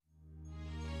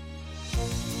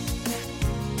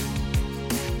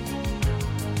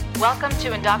Welcome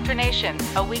to Indoctrination,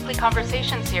 a weekly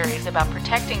conversation series about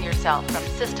protecting yourself from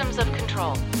systems of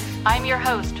control. I'm your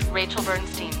host, Rachel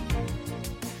Bernstein.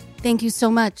 Thank you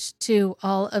so much to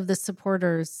all of the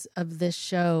supporters of this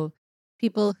show,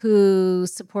 people who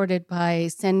supported by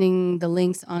sending the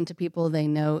links on to people they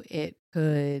know it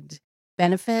could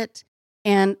benefit,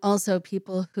 and also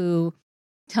people who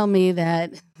tell me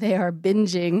that they are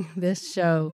binging this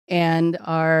show and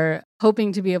are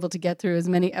hoping to be able to get through as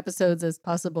many episodes as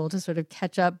possible to sort of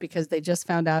catch up because they just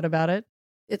found out about it.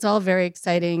 It's all very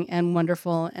exciting and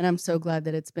wonderful, and I'm so glad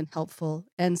that it's been helpful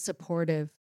and supportive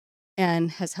and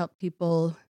has helped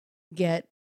people get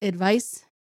advice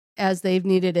as they've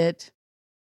needed it,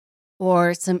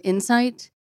 or some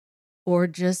insight, or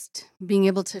just being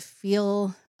able to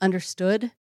feel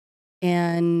understood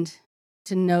and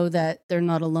to know that they're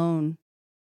not alone.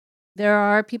 There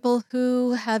are people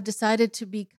who have decided to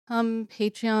become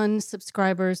Patreon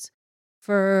subscribers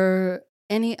for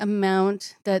any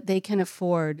amount that they can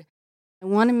afford. I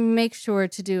want to make sure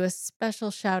to do a special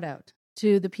shout out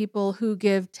to the people who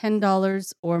give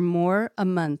 $10 or more a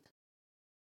month.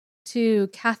 To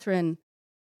Catherine,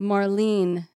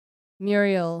 Marlene,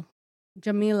 Muriel,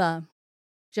 Jamila,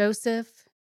 Joseph,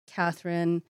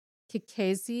 Catherine,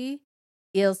 Kikazi,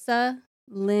 Ilsa,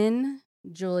 Lynn,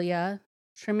 Julia,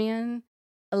 Trimian,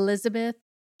 Elizabeth,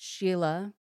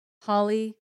 Sheila,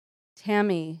 Holly,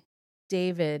 Tammy,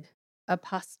 David,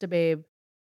 Apostababe,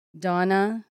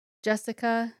 Donna,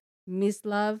 Jessica,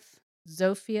 Mislav,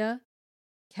 Zofia,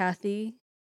 Kathy,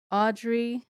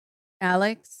 Audrey,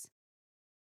 Alex,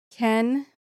 Ken,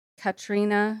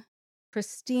 Katrina,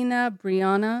 Christina,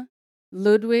 Brianna,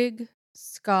 Ludwig,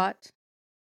 Scott,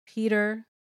 Peter,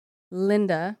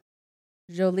 Linda,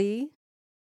 Jolie,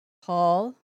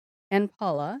 Paul and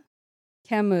Paula,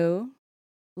 Camus,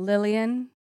 Lillian,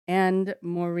 and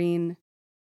Maureen.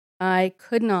 I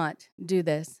could not do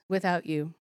this without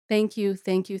you. Thank you,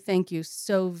 thank you, thank you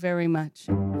so very much.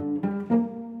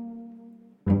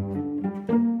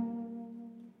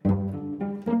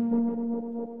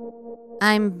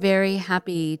 I'm very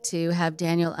happy to have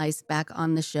Daniel Ice back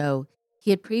on the show.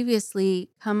 He had previously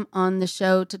come on the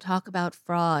show to talk about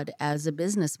fraud as a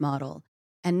business model,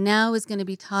 and now is going to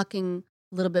be talking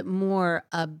a little bit more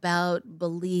about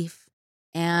belief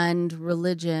and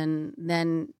religion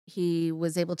than he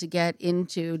was able to get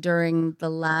into during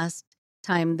the last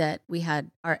time that we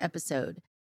had our episode.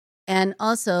 And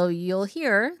also, you'll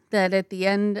hear that at the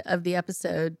end of the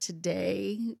episode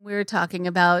today, we're talking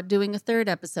about doing a third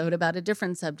episode about a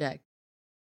different subject.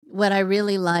 What I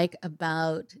really like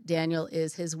about Daniel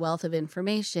is his wealth of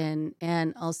information,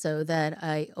 and also that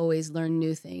I always learn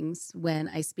new things when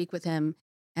I speak with him.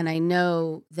 And I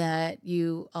know that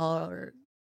you are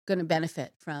going to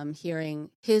benefit from hearing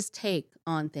his take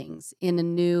on things in a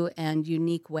new and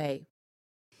unique way.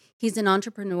 He's an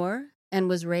entrepreneur and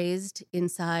was raised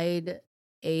inside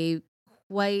a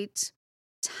quite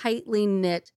tightly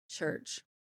knit church.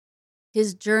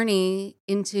 His journey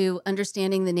into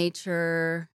understanding the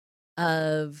nature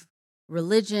of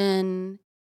religion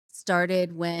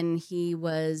started when he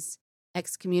was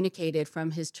excommunicated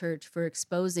from his church for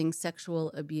exposing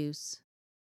sexual abuse.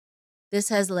 This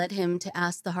has led him to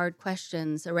ask the hard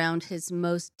questions around his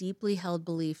most deeply held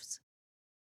beliefs.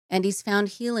 And he's found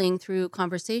healing through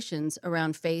conversations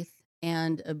around faith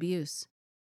and abuse.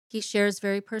 He shares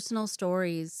very personal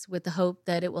stories with the hope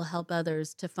that it will help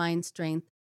others to find strength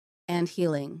and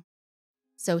healing.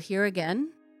 So here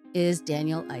again is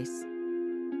Daniel Ice.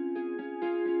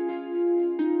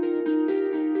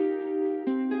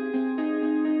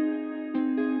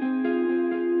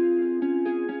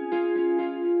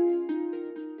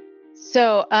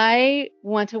 So I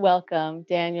want to welcome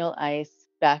Daniel Ice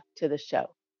back to the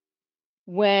show.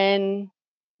 When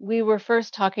we were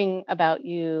first talking about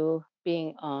you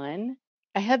being on,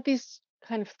 I had these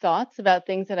kind of thoughts about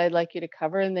things that I'd like you to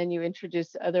cover, and then you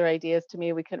introduced other ideas to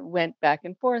me. We kind of went back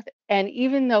and forth. And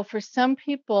even though for some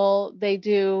people they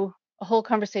do a whole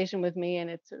conversation with me and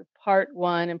it's sort of part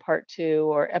one and part two,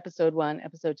 or episode one,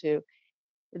 episode two,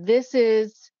 this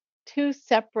is two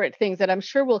separate things that I'm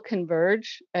sure will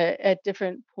converge at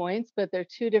different points, but they're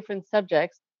two different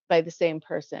subjects by the same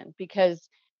person, because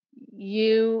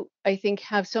you, I think,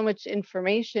 have so much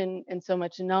information and so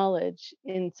much knowledge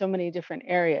in so many different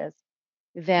areas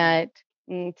that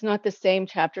it's not the same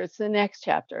chapter, it's the next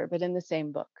chapter, but in the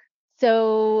same book.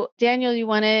 So, Daniel, you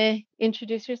want to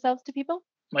introduce yourselves to people?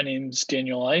 My name's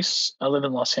Daniel Ice. I live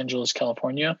in Los Angeles,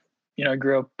 California. I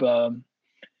grew up,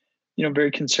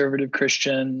 very conservative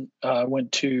Christian.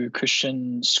 Went to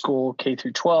Christian school K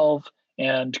through 12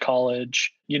 and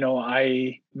college.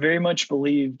 I very much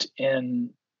believed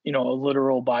in a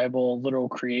literal Bible, literal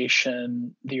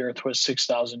creation. The earth was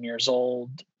 6,000 years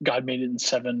old. God made it in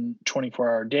 7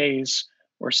 24-hour days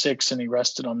or 6, and he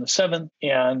rested on the seventh,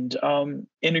 and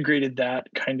integrated that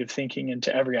kind of thinking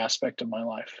into every aspect of my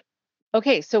life.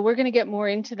 Okay, so we're going to get more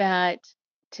into that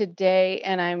today,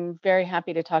 and I'm very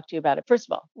happy to talk to you about it. First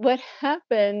of all, what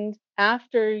happened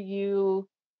after you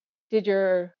did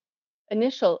your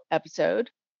initial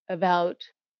episode about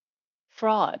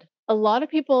fraud? A lot of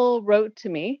people wrote to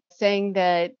me saying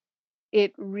that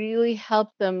it really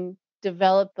helped them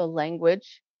develop the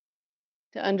language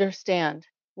to understand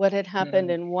what had happened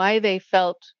Mhm. and why they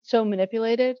felt so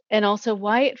manipulated, and also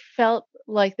why it felt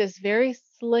like this very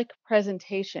slick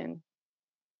presentation,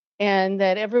 and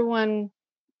that everyone,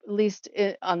 at least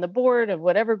on the board of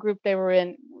whatever group they were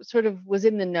in, sort of was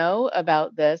in the know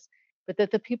about this, but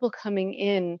that the people coming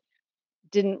in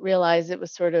didn't realize it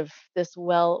was sort of this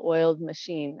well oiled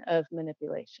machine of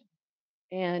manipulation,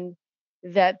 and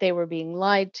that they were being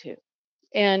lied to.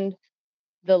 And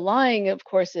the lying, of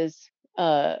course, is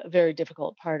a very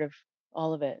difficult part of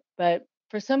all of it. But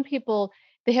for some people,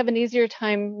 they have an easier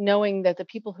time knowing that the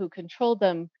people who controlled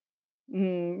them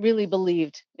really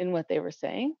believed in what they were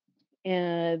saying,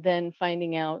 and then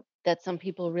finding out that some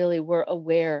people really were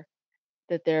aware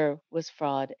that there was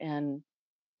fraud, and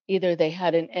either they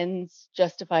had an ends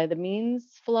justify the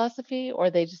means philosophy, or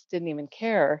they just didn't even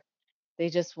care. They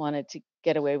just wanted to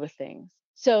get away with things.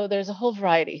 So there's a whole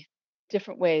variety,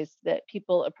 different ways that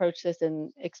people approach this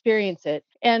and experience it.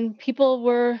 And people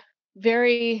were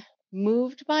very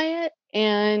moved by it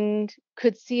and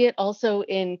could see it also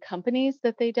in companies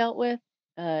that they dealt with,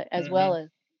 as well Mhm. as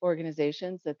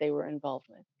organizations that they were involved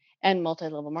with, and multi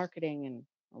level marketing and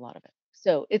a lot of it.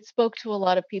 So it spoke to a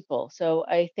lot of people. So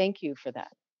I thank you for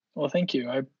that. Well, thank you.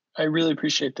 I really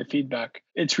appreciate the feedback.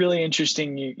 It's really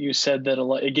interesting. You said that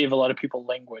it gave a lot of people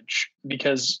language,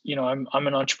 because I'm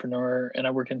an entrepreneur and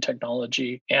I work in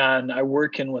technology and I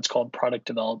work in what's called product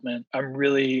development. I'm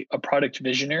really a product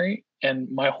visionary, and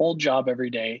my whole job every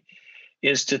day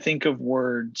is to think of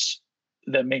words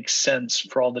that make sense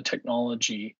for all the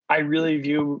technology. I really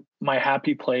view my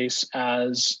happy place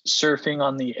as surfing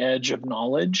on the edge of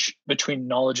knowledge, between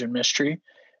knowledge and mystery,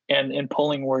 and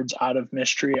pulling words out of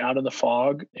mystery, out of the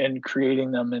fog, and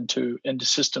creating them into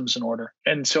systems and order.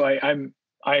 And so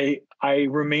I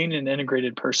remain an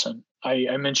integrated person.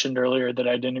 I mentioned earlier that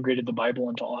I'd integrated the Bible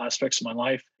into all aspects of my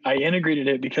life. I integrated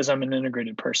it because I'm an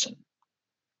integrated person,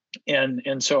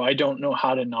 and so I don't know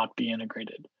how to not be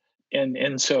integrated.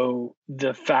 And so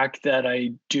the fact that I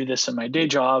do this in my day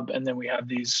job, and then we have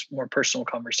these more personal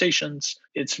conversations,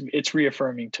 it's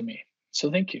reaffirming to me.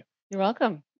 So thank you. You're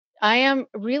welcome. I am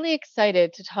really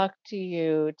excited to talk to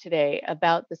you today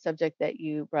about the subject that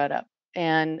you brought up,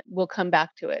 and we'll come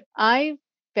back to it. I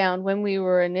found when we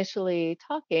were initially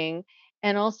talking,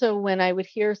 and also when I would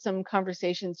hear some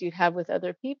conversations you'd have with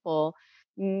other people,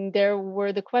 there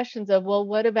were the questions of, well,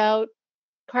 what about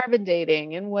carbon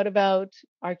dating, and what about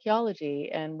archaeology,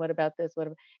 and what about this?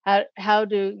 How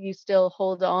do you still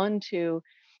hold on to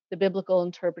the biblical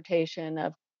interpretation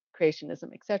of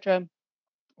creationism, etc.,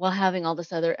 while having all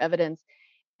this other evidence?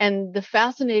 And the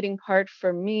fascinating part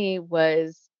for me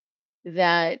was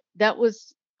that that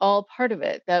was all part of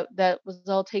it. That was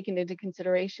all taken into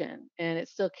consideration, and it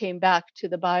still came back to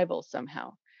the Bible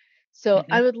somehow. So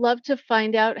I Hmm. would love to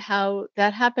find out how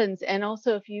that happens, and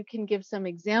also if you can give some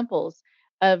examples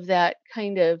of that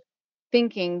kind of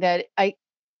thinking. That I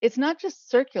It's not just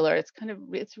circular,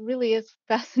 it's really is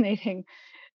fascinating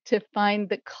to find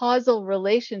the causal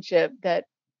relationship that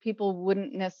people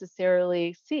wouldn't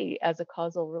necessarily see as a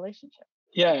causal relationship.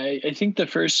 Yeah, I think the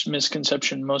first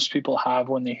misconception most people have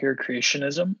when they hear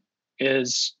creationism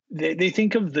is they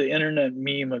think of the internet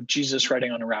meme of Jesus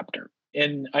riding on a raptor.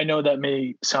 And I know that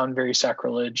may sound very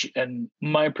sacrilege. And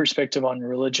my perspective on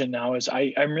religion now is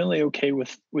I'm really okay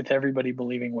with everybody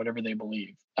believing whatever they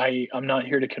believe. I'm not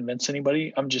here to convince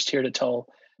anybody. I'm just here to tell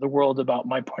the world about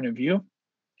my point of view.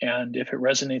 And if it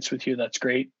resonates with you, that's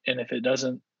great. And if it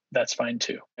doesn't, that's fine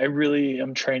too. I really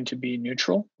am trying to be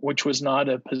neutral, which was not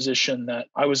a position that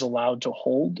I was allowed to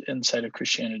hold inside of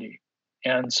Christianity.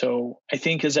 And so I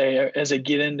think as I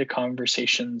get into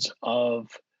conversations of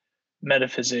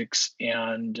metaphysics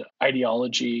and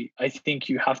ideology, I think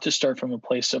you have to start from a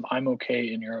place of I'm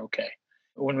okay and you're okay.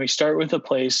 When we start with a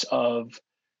place of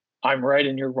I'm right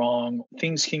and you're wrong,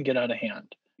 things can get out of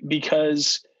hand,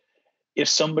 because if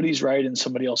somebody's right and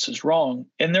somebody else is wrong,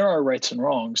 and there are rights and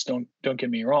wrongs, don't get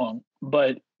me wrong,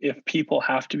 but if people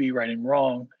have to be right and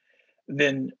wrong,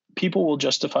 then people will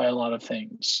justify a lot of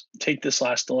things. Take this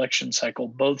last election cycle,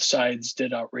 both sides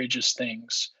did outrageous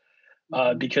things,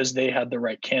 because they had the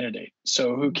right candidate.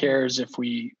 So who Mhm. cares if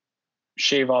we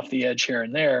shave off the edge here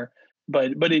and there?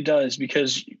 But it does,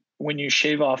 because when you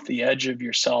shave off the edge of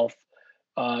yourself,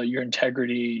 your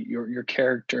integrity, your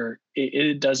character,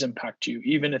 it does impact you,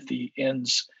 even if the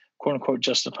ends, quote unquote,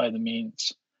 justify the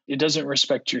means. It doesn't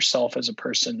respect yourself as a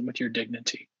person with your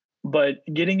dignity. But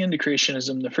getting into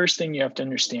creationism, the first thing you have to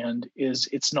understand is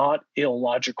it's not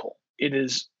illogical. It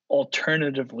is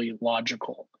alternatively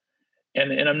logical.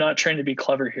 And I'm not trying to be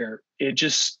clever here. It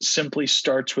just simply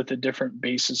starts with a different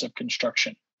basis of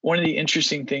construction. One of the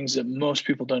interesting things that most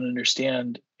people don't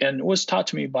understand, and was taught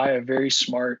to me by a very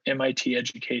smart MIT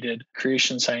educated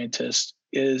creation scientist,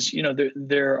 is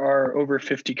there are over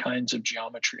 50 kinds of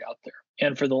geometry out there.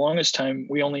 And for the longest time,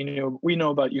 we know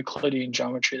about Euclidean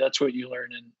geometry. That's what you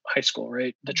learn in high school,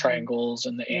 right? The triangles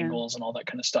and the Yeah. angles and all that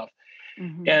kind of stuff.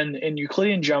 Mhm. And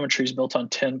Euclidean geometry is built on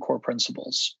 10 core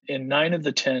principles, and 9 of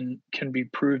the 10 can be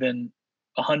proven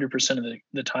 100% of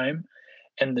the time.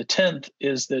 And the 10th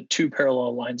is that two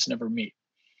parallel lines never meet.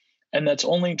 And that's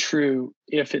only true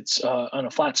if it's on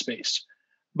a flat space.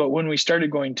 But when we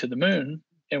started going to the moon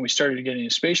and we started getting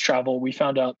into space travel, we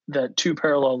found out that two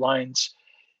parallel lines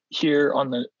here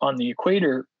on the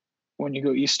equator, when you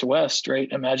go east to west, right?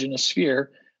 Imagine a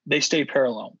sphere, they stay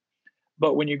parallel.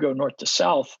 But when you go north to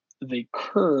south, they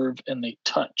curve and they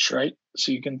touch, right?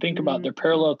 So you can think about they're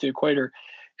parallel at the equator.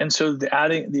 And so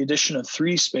the addition of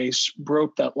 3 space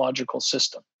broke that logical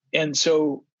system. And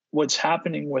so what's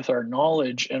happening with our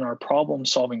knowledge and our problem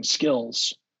solving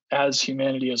skills as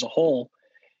humanity as a whole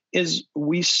is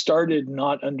we started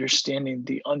not understanding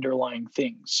the underlying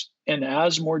things. And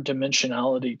as more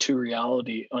dimensionality to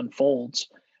reality unfolds,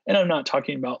 and I'm not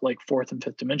talking about like fourth and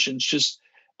fifth dimensions, just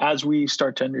as we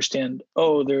start to understand,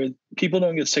 people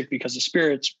don't get sick because of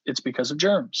spirits, it's because of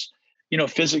germs.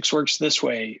 Physics works this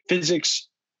way. Physics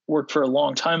worked for a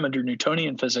long time under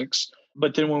Newtonian physics,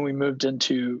 but then when we moved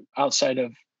into outside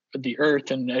of the Earth,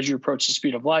 and as you approach the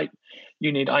speed of light,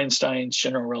 you need Einstein's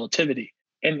general relativity.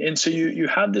 And so you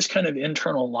have this kind of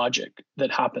internal logic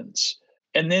that happens.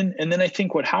 And then I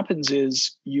think what happens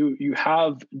is you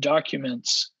have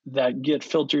documents that get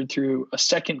filtered through a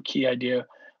second key idea,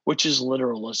 which is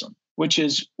literalism, which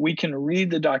is we can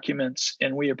read the documents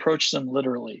and we approach them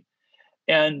literally.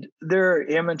 And there are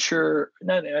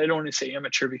I don't want to say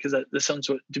amateur because that sounds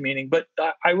demeaning, but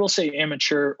I will say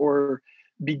amateur or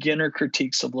beginner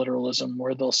critiques of literalism,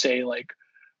 where they'll say like,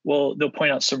 well, they'll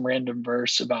point out some random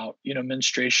verse about,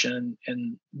 menstruation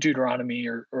in Deuteronomy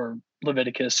or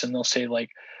Leviticus, and they'll say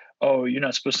like, oh, you're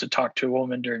not supposed to talk to a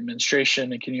woman during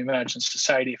menstruation. And can you imagine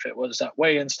society if it was that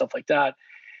way and stuff like that?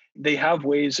 They have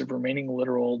ways of remaining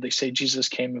literal. They say Jesus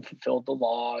came and fulfilled the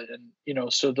law.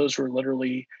 And, so those were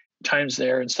literally times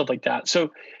there and stuff like that.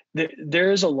 So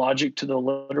there is a logic to the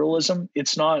literalism.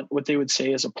 It's not what they would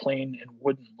say as a plain and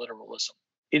wooden literalism.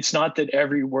 It's not that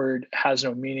every word has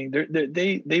no meaning.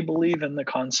 They believe in the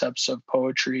concepts of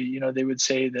poetry. They would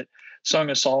say that Song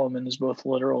of Solomon is both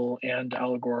literal and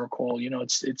allegorical.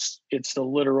 It's the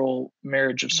literal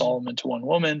marriage of Solomon to one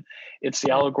woman. It's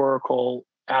the allegorical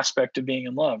aspect of being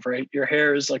in love, right? Your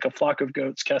hair is like a flock of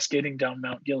goats cascading down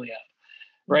Mount Gilead,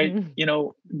 right?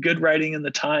 Good writing in the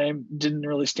time didn't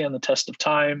really stand the test of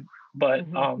time, but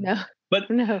No.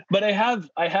 But I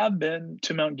have been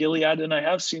to Mount Gilead and I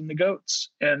have seen the goats,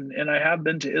 and I have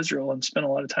been to Israel and spent a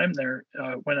lot of time there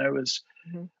when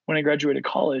I graduated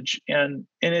college, and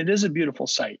it is a beautiful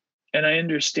sight, and I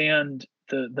understand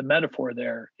the metaphor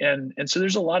there, and so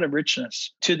there's a lot of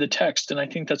richness to the text, and I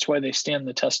think that's why they stand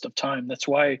the test of time. That's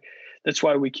why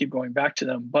we keep going back to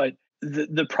them. But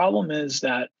the problem is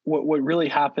that what really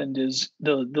happened is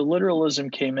the literalism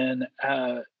came in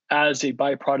as a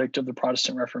byproduct of the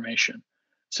Protestant Reformation.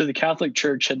 So the Catholic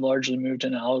Church had largely moved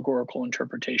in allegorical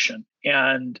interpretation.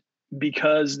 And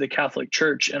because the Catholic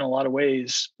Church, in a lot of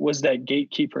ways, was that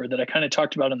gatekeeper that I kind of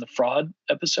talked about in the fraud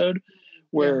episode,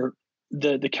 where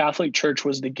the Catholic Church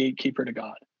was the gatekeeper to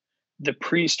God. The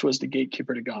priest was the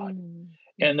gatekeeper to God.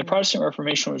 And the Protestant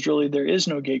Reformation was really, there is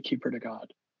no gatekeeper to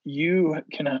God. You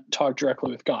can talk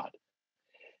directly with God.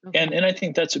 And I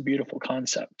think that's a beautiful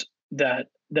concept, that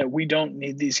we don't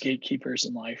need these gatekeepers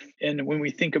in life. And when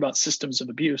we think about systems of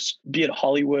abuse, be it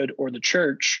Hollywood or the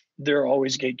church, there are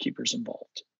always gatekeepers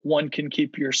involved. One can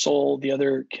keep your soul, the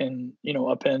other can,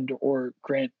 upend or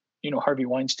grant, Harvey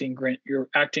Weinstein grant your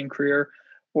acting career.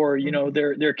 Or,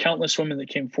 there are countless women that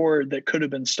came forward that could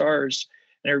have been stars.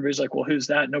 And everybody's like, well, who's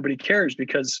that? Nobody cares,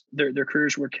 because their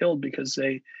careers were killed because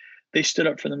they stood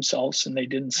up for themselves and they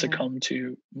didn't succumb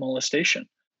to molestation.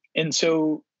 And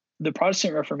so the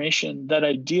Protestant Reformation, that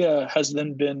idea has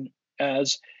then been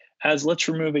as as let's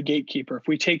remove a gatekeeper. If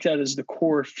we take that as the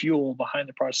core fuel behind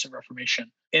the Protestant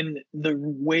Reformation, and the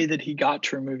way that he got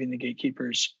to removing the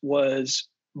gatekeepers was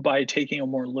by taking a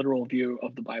more literal view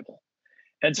of the Bible.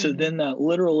 And so then that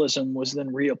literalism was then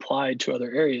reapplied to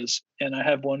other areas. And I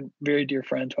have one very dear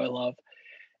friend who I love,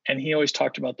 and he always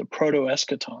talked about the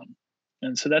proto-eschaton.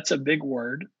 And so that's a big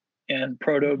word, and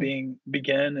proto being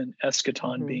begin and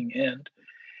eschaton being end.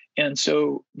 And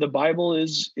so the Bible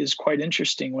is quite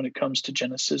interesting when it comes to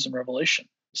Genesis and Revelation.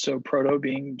 So proto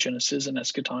being Genesis and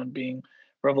eschaton being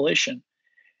Revelation.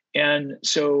 And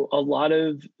so a lot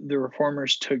of the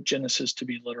reformers took Genesis to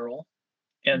be literal.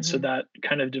 And so that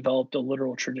kind of developed a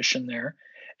literal tradition there.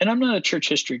 And I'm not a church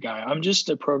history guy. I'm just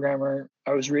a programmer.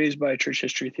 I was raised by a church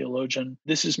history theologian.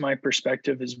 This is my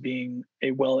perspective as being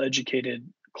a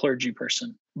well-educated clergy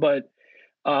person. But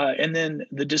and then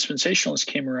the dispensationalists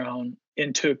came around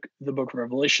and took the book of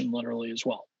Revelation literally as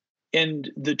well.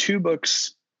 And the two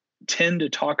books tend to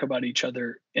talk about each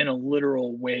other in a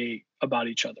literal way about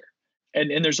each other.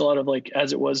 And there's a lot of like,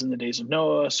 as it was in the days of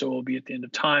Noah, so it will be at the end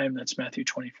of time. That's Matthew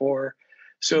 24.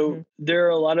 So there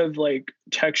are a lot of like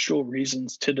textual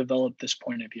reasons to develop this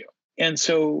point of view. And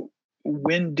so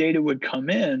when data would come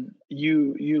in,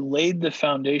 you laid the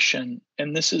foundation,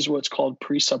 and this is what's called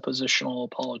presuppositional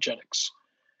apologetics.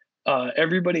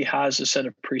 Everybody has a set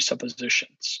of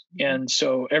presuppositions. And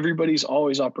so everybody's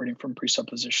always operating from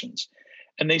presuppositions.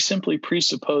 And they simply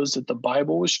presuppose that the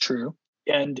Bible was true.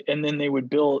 And then they would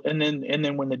build, and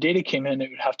then when the data came in,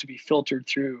 it would have to be filtered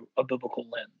through a biblical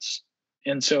lens.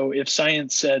 And so if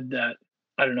science said that,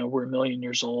 I don't know, we're a million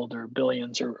years old or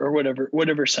billions or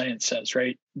whatever science says,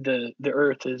 right? The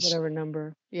earth is whatever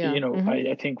number. Yeah.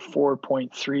 I think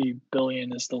 4.3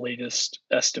 billion is the latest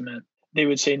estimate. They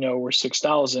would say, no, we're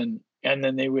 6,000. And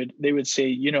then they would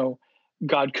say,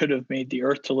 God could have made the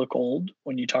earth to look old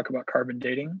when you talk about carbon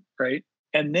dating, right?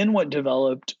 And then what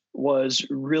developed was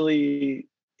really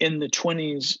in the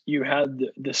 1920s, you had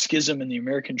the schism in the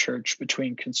American church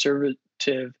between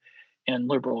conservative and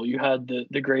liberal. You had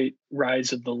the great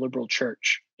rise of the liberal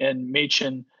church. And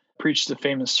Machen preached the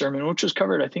famous sermon, which was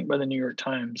covered, I think, by the New York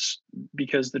Times,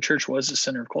 because the church was the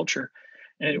center of culture.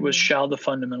 And it was, shall the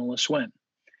fundamentalists win?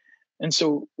 And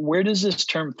so where does this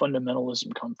term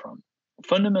fundamentalism come from?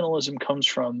 Fundamentalism comes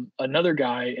from another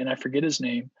guy, and I forget his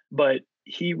name, but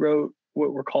he wrote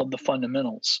what were called the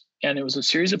Fundamentals. And it was a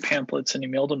series of pamphlets, and he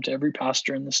mailed them to every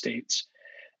pastor in the States.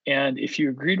 And if you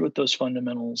agreed with those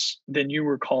fundamentals, then you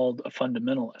were called a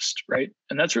fundamentalist, right?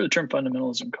 And that's where the term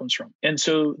fundamentalism comes from. And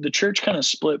so the church kind of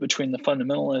split between the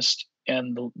fundamentalist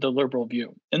and the liberal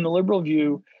view. And the liberal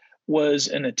view was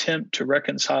an attempt to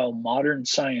reconcile modern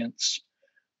science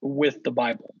with the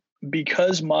Bible.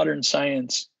 Because modern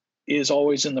science is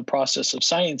always in the process of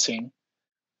sciencing,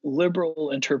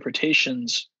 liberal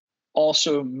interpretations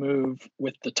also move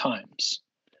with the times.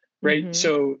 Right.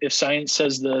 So if science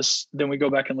says this, then we go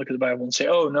back and look at the Bible and say,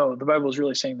 oh, no, the Bible is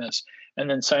really saying this. And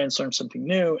then science learns something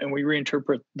new, and we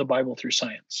reinterpret the Bible through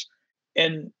science.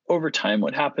 And over time,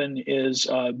 what happened is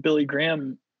Billy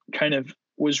Graham kind of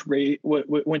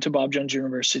went to Bob Jones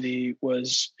University,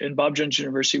 and Bob Jones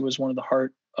University was one of the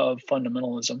heart of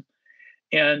fundamentalism,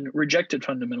 and rejected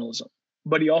fundamentalism.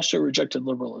 But he also rejected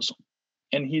liberalism.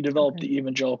 And he developed the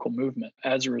evangelical movement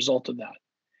as a result of that.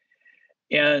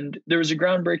 And there was a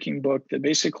groundbreaking book that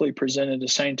basically presented a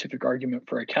scientific argument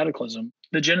for a cataclysm,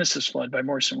 The Genesis Flood by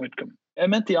Morrison Whitcomb. I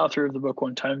met the author of the book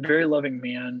one time, very loving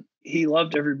man. He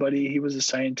loved everybody. He was a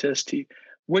scientist.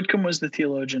 Whitcomb was the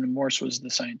theologian and Morse was the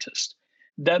scientist.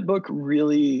 That book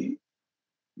really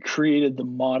created the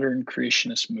modern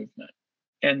creationist movement.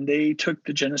 And they took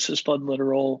the Genesis Flood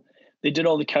literal. They did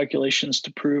all the calculations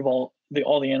to prove all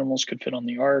the animals could fit on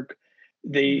the ark.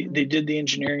 They did the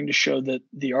engineering to show that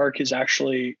the ark is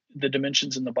actually the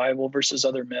dimensions in the Bible versus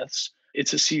other myths.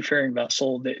 It's a seafaring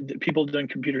vessel. People doing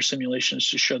computer simulations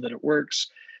to show that it works.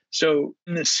 So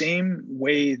in the same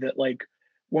way that, like,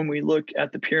 when we look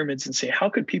at the pyramids and say, how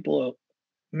could people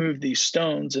move these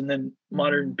stones? And then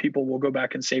modern people will go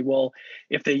back and say, well,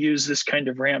 if they use this kind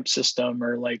of ramp system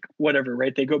or like whatever,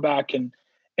 right? They go back and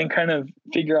kind of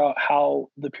figure out how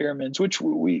the pyramids, which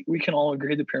we can all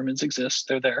agree the pyramids exist,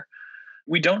 they're there.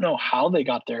 We don't know how they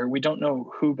got there. We don't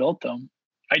know who built them.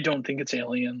 I don't think it's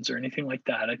aliens or anything like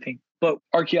that. But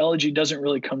archaeology doesn't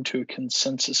really come to a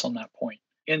consensus on that point.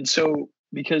 And so,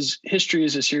 because history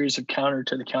is a series of counter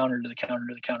to the counter to the counter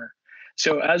to the counter.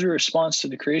 So as a response to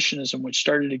the creationism, which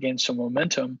started to gain some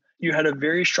momentum, you had a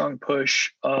very strong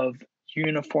push of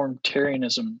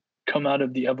uniformitarianism come out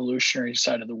of the evolutionary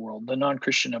side of the world, the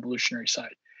non-Christian evolutionary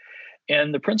side.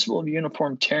 And the principle of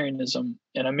uniformitarianism,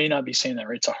 and I may not be saying that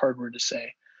right, it's a hard word to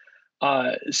say,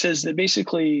 says that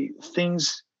basically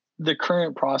the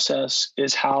current process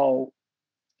is how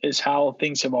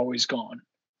things have always gone.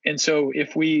 And so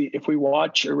if we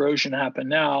watch erosion happen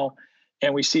now,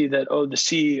 and we see that, the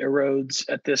sea erodes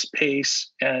at this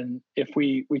pace, and if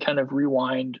we kind of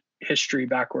rewind history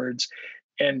backwards,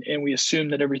 and we assume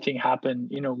that everything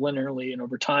happened, linearly and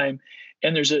over time,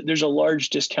 and there's a large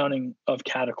discounting of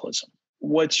cataclysm.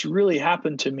 What's really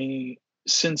happened to me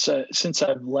since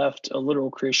I've left a literal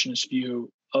creationist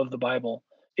view of the Bible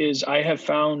is I have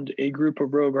found a group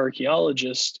of rogue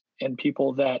archaeologists and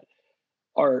people that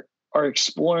are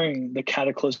exploring the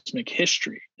cataclysmic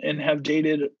history and have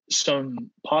dated some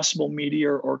possible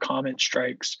meteor or comet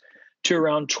strikes to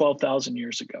around 12,000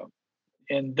 years ago.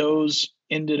 And those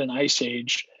ended an ice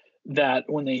age that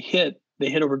when they hit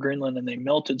over Greenland, and they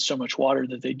melted so much water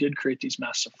that they did create these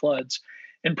massive floods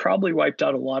and probably wiped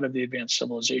out a lot of the advanced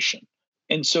civilization.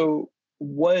 And so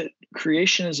what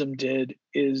creationism did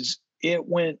is it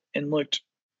went and looked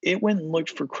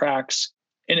for cracks,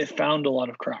 and it found a lot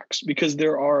of cracks, because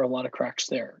there are a lot of cracks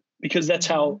there, because that's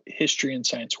how history and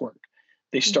science work.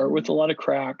 They start with a lot of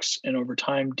cracks, and over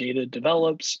time data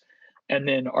develops, and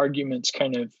then arguments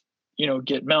kind of,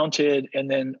 get mounted. And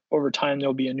then over time,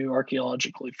 there'll be a new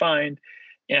archaeologically find.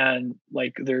 And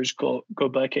like there's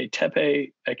Göbekli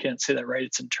Tepe, I can't say that right.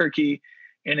 It's in Turkey,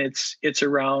 and it's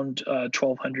around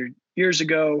 1200 years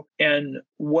ago. And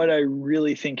what I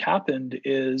really think happened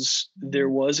is there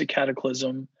was a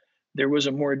cataclysm. There was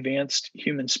a more advanced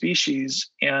human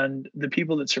species, and the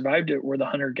people that survived it were the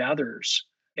hunter-gatherers.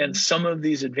 And some of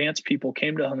these advanced people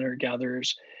came to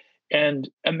hunter-gatherers. And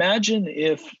imagine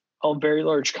if a very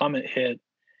large comet hit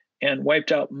and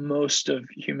wiped out most of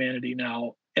humanity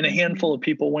now, and a handful of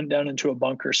people went down into a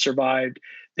bunker, survived.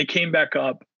 They came back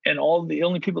up, and the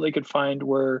only people they could find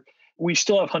we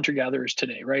still have hunter-gatherers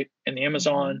today, right? In the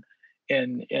Amazon,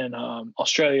 in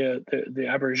Australia, the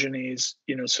Aborigines,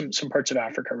 some parts of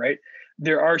Africa, right?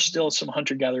 There are still some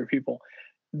hunter-gatherer people.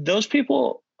 Those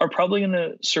people are probably going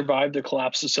to survive the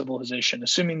collapse of civilization,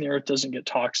 assuming the earth doesn't get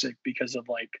toxic because of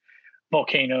like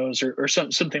volcanoes or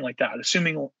something like that,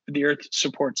 assuming the earth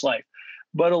supports life.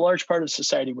 But a large part of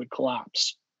society would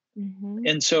collapse.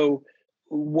 And so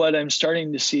what I'm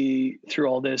starting to see through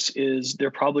all this is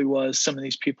there probably was some of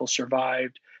these people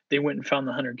survived. They went and found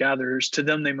the hunter-gatherers. To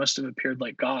them, they must have appeared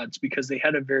like gods because they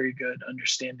had a very good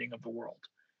understanding of the world.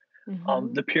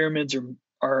 The pyramids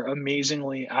are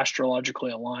amazingly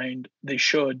astrologically aligned. They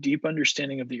show a deep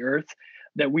understanding of the earth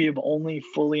that we have only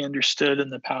fully understood in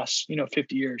the past,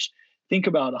 50 years. Think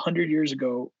about 100 years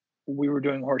ago, we were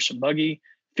doing horse and buggy.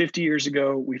 50 years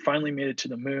ago, we finally made it to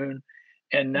the moon.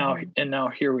 And now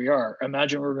here we are.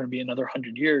 Imagine we're going to be another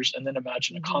 100 years, and then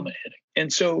imagine a comet hitting.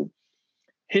 And so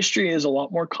history is a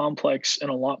lot more complex and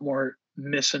a lot more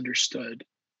misunderstood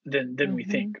than we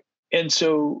think. And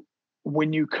so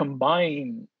when you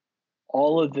combine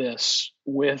all of this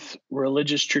with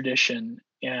religious tradition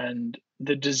and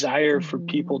the desire for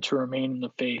people to remain in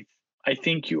the faith, I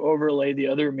think you overlay the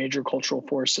other major cultural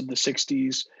force of the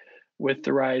 60s with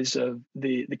the rise of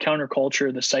the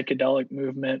counterculture, the psychedelic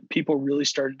movement. People really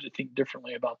started to think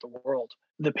differently about the world,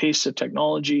 the pace of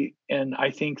technology. And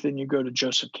I think then you go to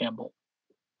Joseph Campbell,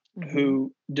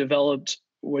 who developed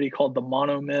what he called the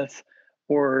monomyth,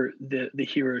 or the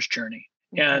hero's journey.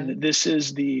 And this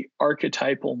is the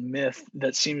archetypal myth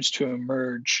that seems to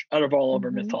emerge out of all of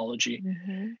our mythology.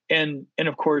 And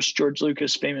of course, George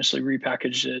Lucas famously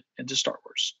repackaged it into Star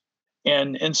Wars.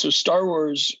 And so Star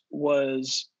Wars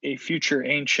was a future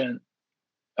ancient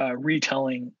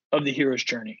retelling of the hero's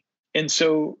journey. And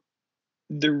so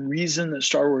the reason that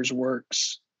Star Wars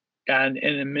works, and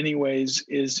in many ways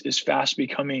is fast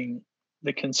becoming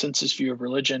the consensus view of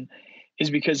religion, is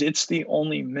because it's the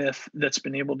only myth that's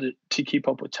been able to keep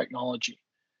up with technology.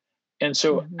 And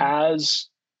so as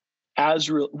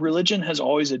religion has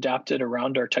always adapted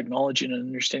around our technology and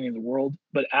understanding of the world,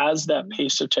 but as that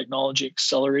pace of technology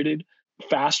accelerated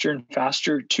faster and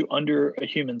faster to under a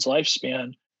human's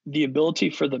lifespan, the ability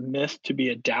for the myth to be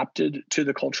adapted to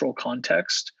the cultural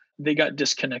context, they got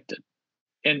disconnected.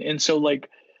 And so like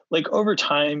over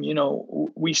time,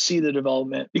 we see the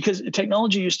development, because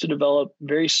technology used to develop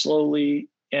very slowly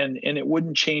and it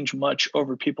wouldn't change much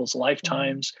over people's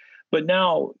lifetimes. But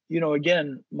now,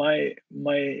 again, my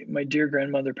dear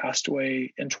grandmother passed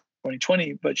away in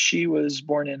 2020, but she was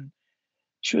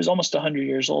almost 100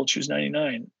 years old. She was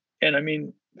 99. And I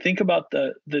mean, think about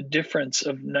the difference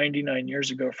of 99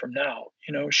 years ago from now.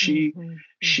 She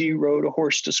rode a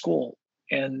horse to school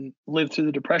and lived through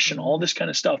the Depression, all this kind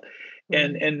of stuff.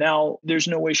 And now there's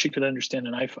no way she could understand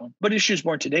an iPhone. But if she was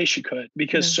born today, she could,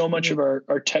 because so much of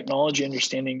our technology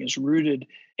understanding is rooted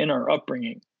in our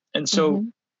upbringing. And so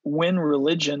when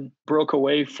religion broke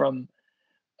away from,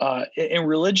 and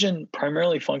religion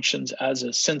primarily functions as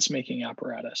a sense-making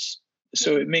apparatus.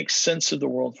 So it makes sense of the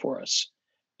world for us.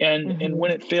 And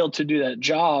when it failed to do that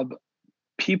job,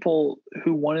 people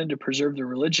who wanted to preserve the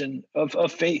religion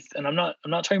of faith, and I'm not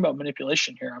talking about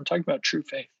manipulation here, I'm talking about true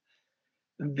faith.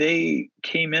 They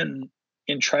came in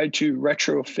and tried to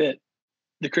retrofit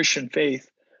the Christian faith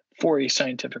for a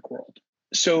scientific world.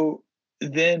 So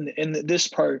then, and this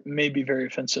part may be very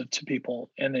offensive to people,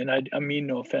 and I mean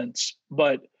no offense,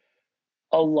 but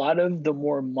a lot of the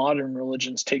more modern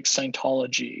religions, take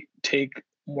Scientology, take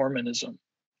Mormonism,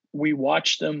 we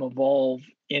watch them evolve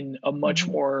in a much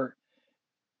more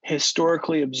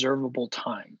historically observable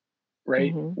time,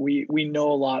 right? We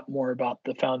know a lot more about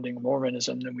the founding of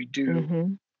Mormonism than we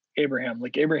do Abraham.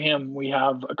 Like Abraham, we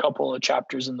have a couple of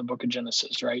chapters in the book of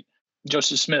Genesis, right?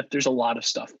 Joseph Smith, there's a lot of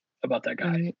stuff about that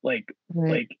guy.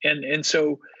 And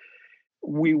so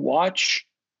we watch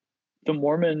the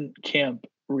Mormon camp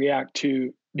react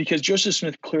to, because Joseph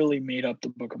Smith clearly made up the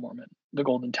Book of Mormon. The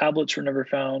golden tablets were never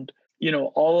found,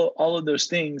 all of those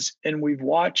things. And we've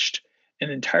watched an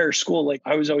entire school. Like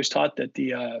I was always taught that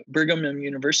the Brigham Young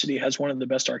University has one of the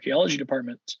best archaeology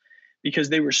departments, because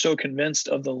they were so convinced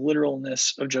of the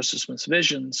literalness of Joseph Smith's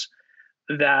visions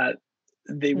that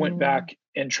they went back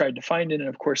and tried to find it. And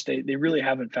of course, they really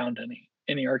haven't found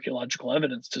any archaeological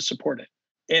evidence to support it.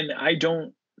 And I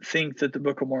don't think that the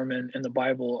Book of Mormon and the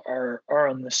Bible are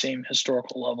on the same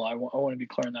historical level. I want to be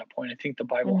clear on that point. I think the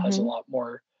Bible has a lot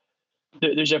more,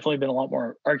 there's definitely been a lot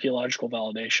more archaeological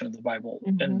validation of the Bible.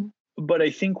 But I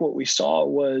think what we saw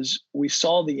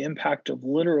the impact of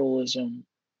literalism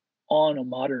on a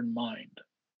modern mind.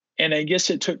 And I guess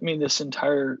it took me this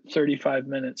entire 35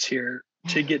 minutes here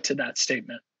to get to that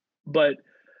statement. But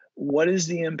what is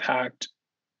the impact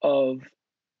of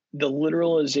the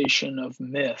literalization of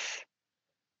myth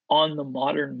on the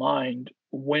modern mind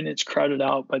when it's crowded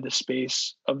out by the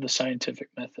space of the scientific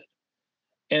method?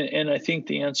 And I think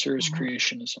the answer is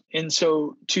creationism. And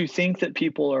so to think that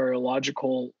people are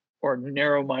illogical or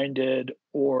narrow-minded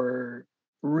or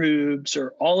rubes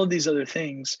or all of these other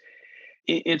things,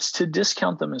 it's to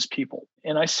discount them as people.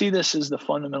 And I see this as the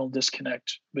fundamental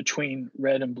disconnect between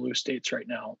red and blue states right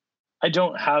now. I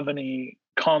don't have any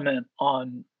comment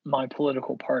on my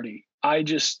political party. I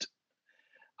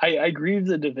grieve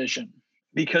the division,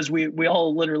 because we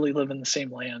all literally live in the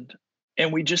same land,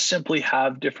 and we just simply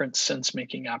have different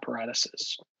sense-making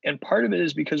apparatuses. And part of it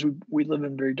is because we live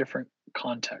in very different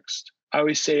contexts. I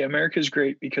always say America is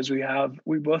great because we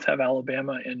both have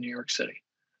Alabama and New York City.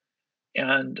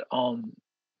 And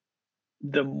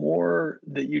the more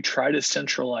that you try to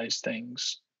centralize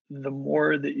things, the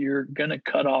more that you're going to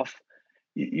cut off,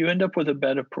 you end up with a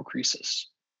bed of procresis.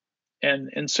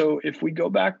 And so if we go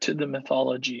back to the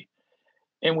mythology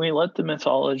and we let the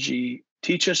mythology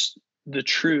teach us the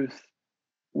truth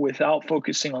without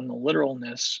focusing on the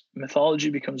literalness, mythology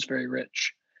becomes very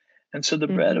rich. And so the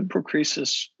bed of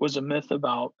procresis was a myth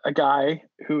about a guy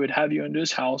who would have you into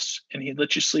his house and he'd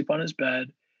let you sleep on his bed.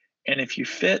 And if you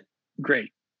fit,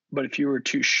 great. But if you were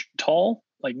too tall,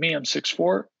 like me, I'm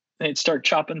 6'4", they'd start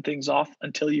chopping things off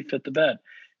until you fit the bed.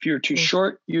 If you were too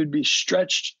short, you'd be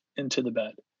stretched into the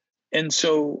bed. And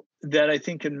so that, I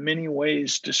think, in many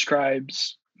ways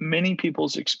describes many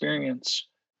people's experience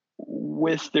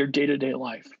with their day-to-day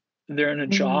life. They're in a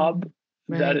job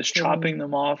that is chopping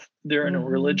them off. They're in a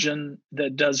religion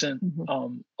that doesn't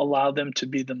allow them to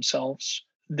be themselves.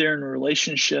 They're in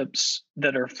relationships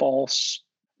that are false.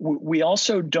 We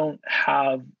also don't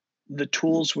have the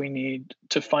tools we need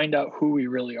to find out who we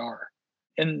really are.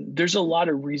 And there's a lot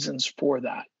of reasons for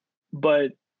that.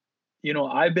 But,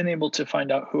 I've been able to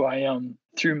find out who I am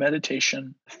through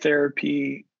meditation,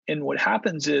 therapy. And what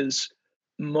happens is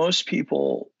most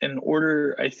people, in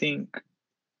order, I think,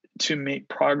 to make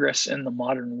progress in the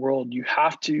modern world, you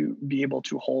have to be able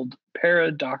to hold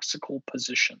paradoxical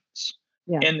positions.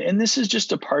 Yeah. And this is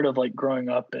just a part of like growing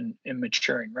up and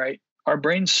maturing, right? Our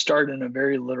brains start in a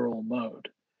very literal mode.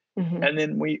 And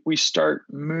then we start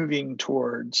moving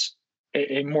towards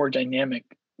a more dynamic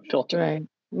filter. Right.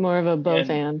 More of a both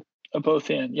and. A both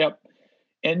and, yep.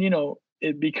 And,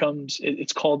 it becomes,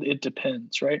 it's called It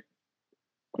Depends, right?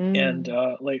 And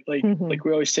like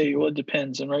we always say, well, it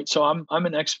depends. And right. So I'm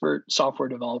an expert software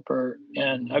developer,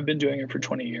 and I've been doing it for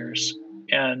 20 years.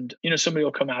 And, somebody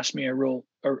will come ask me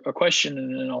a question,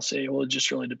 and then I'll say, well, it just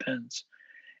really depends.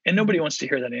 And nobody wants to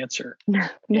hear that answer. No,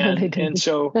 they didn't. And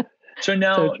so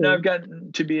now I've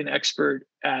gotten to be an expert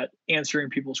at answering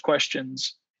people's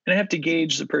questions. And I have to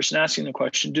gauge the person asking the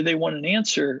question. Do they want an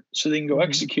answer so they can go Mm-hmm.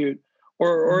 execute? Or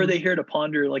are Mm-hmm. they here to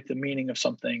ponder like the meaning of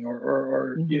something?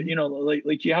 Or Mm-hmm. you know,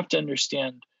 like you have to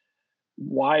understand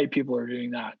why people are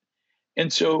doing that.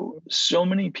 And so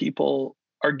many people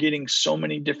are getting so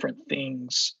many different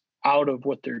things out of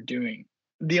what they're doing.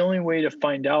 The only way to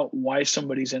find out why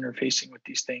somebody's interfacing with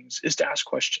these things is to ask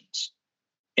questions.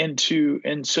 And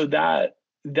so that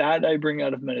I bring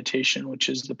out of meditation, which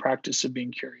is the practice of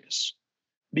being curious.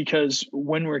 Because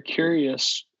when we're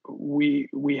curious, we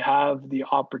have the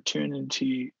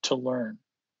opportunity to learn.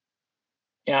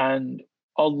 And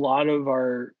a lot of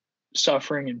our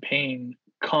suffering and pain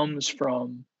comes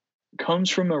from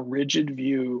a rigid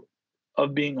view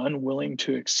of being unwilling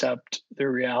to accept the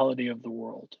reality of the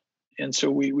world. And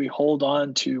so we hold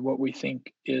on to what we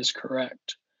think is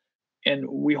correct. And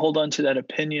we hold on to that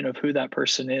opinion of who that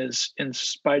person is in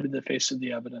spite of the face of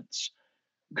the evidence,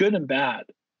 good and bad.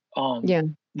 Um, Yeah.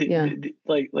 Yeah.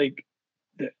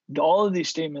 all of these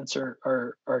statements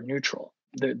are neutral.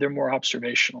 They're more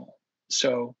observational.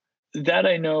 So that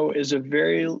I know is a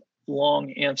very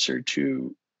long answer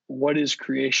to what is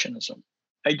creationism.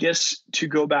 I guess to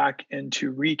go back and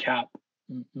to recap,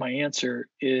 my answer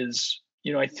is,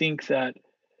 I think that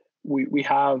we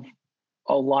have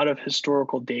a lot of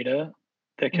historical data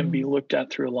that can be Mm-hmm. looked at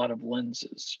through a lot of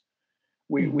lenses.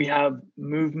 We Mm-hmm. have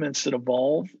movements that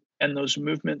evolve, and those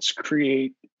movements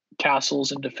create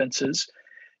castles and defenses.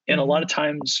 And a lot Mm-hmm. of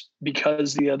times,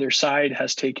 because the other side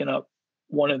has taken up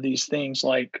one of these things,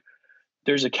 like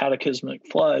there's a cataclysmic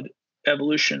flood,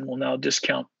 evolution will now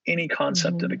discount any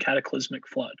concept of a Mm-hmm. cataclysmic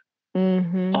flood.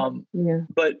 Mm-hmm. Um, Yeah.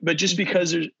 but just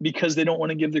Okay. because they don't want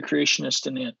to give the creationist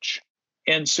an inch,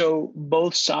 and so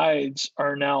both sides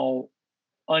are now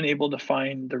unable to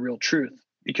find the real truth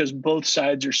because both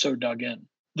sides are so dug in.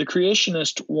 The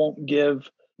creationist won't give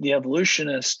the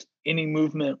evolutionist any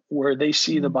movement where they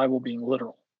see the Bible being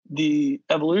literal. The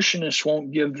evolutionist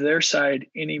won't give their side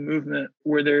any movement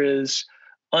where there is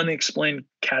unexplained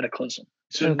cataclysm.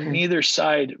 So Okay. neither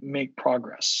side make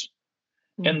progress.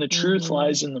 And the truth Mm-hmm.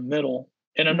 lies in the middle.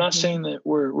 And I'm not Mm-hmm. saying that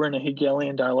we're in a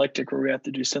Hegelian dialectic where we have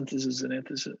to do synthesis and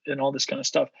antithesis and all this kind of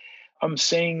stuff. I'm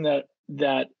saying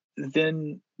that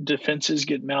then defenses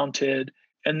get mounted,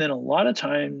 and then a lot of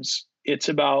times it's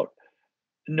about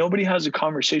nobody has a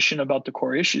conversation about the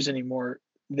core issues anymore.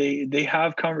 They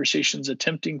have conversations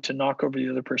attempting to knock over the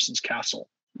other person's castle.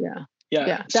 Yeah. Yeah.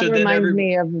 Yeah. That So then reminds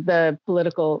me of the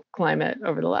political climate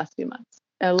over the last few months,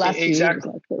 last few years,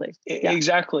 exactly. actually. Yeah.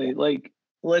 Exactly. Like,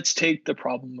 let's take the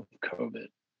problem of COVID,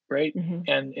 right? Mm-hmm.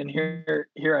 And Mm-hmm.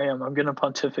 here I am. I'm going to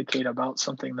pontificate about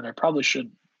something that I probably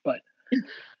shouldn't. But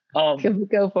um,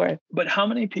 Go for it. but how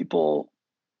many people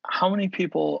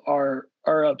are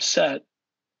upset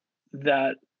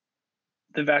that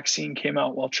the vaccine came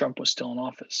out while Trump was still in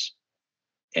office?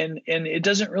 And it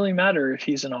doesn't really matter if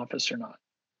he's in office or not.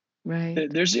 Right.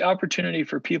 There's the opportunity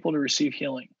for people to receive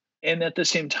healing. And at the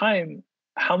same time,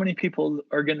 how many people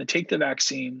are going to take the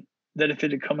vaccine that if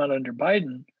it had come out under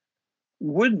Biden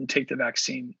wouldn't take the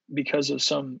vaccine because of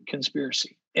some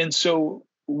conspiracy? And so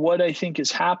what I think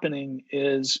is happening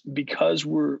is because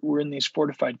we're in these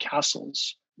fortified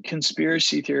castles,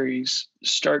 conspiracy theories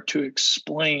start to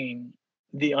explain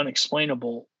the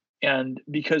unexplainable, and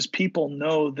because people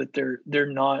know that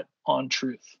they're not on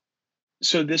truth.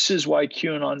 So this is why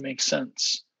QAnon makes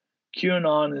sense.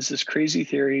 QAnon is this crazy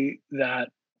theory that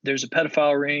there's a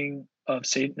pedophile ring of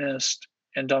Satanists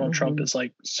and Donald Trump Mm-hmm. is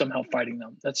like somehow fighting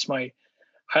them. That's my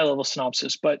high level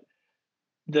synopsis. But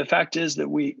the fact is that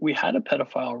we had a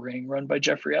pedophile ring run by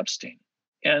Jeffrey Epstein,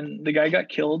 and the guy got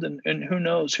killed. And who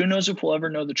knows if we'll ever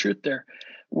know the truth there.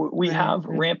 We Right. have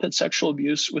Right. rampant sexual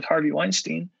abuse with Harvey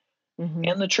Weinstein Mm-hmm.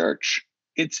 and the church.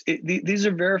 These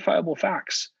are verifiable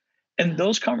facts, and Yeah.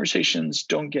 those conversations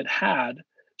don't get had.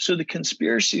 So the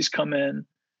conspiracies come in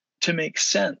to make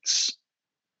sense,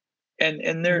 and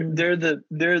Mm.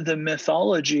 they're the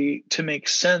mythology to make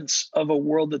sense of a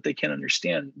world that they can't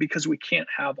understand because we can't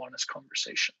have honest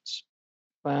conversations.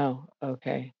 Wow.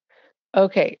 Okay.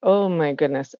 Okay. Oh my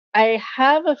goodness. I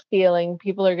have a feeling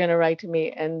people are going to write to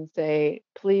me and say,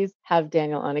 please have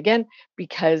Daniel on again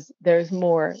because there's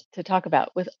more to talk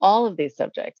about with all of these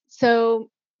subjects. So,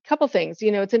 a couple things.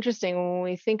 It's interesting when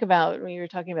we think about when you were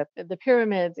talking about the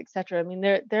pyramids, et cetera. I mean,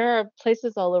 there are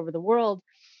places all over the world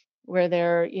where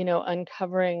they're,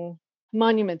 uncovering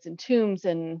monuments and tombs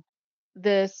and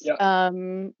this Yeah.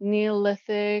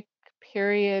 Neolithic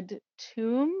period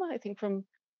tomb, I think from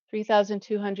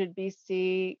 3200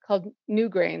 BC, called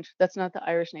Newgrange. That's not the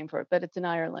Irish name for it, but it's in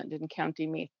Ireland in County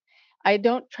Meath. I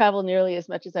don't travel nearly as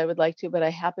much as I would like to, but I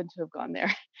happen to have gone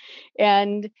there.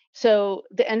 And so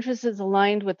the entrance is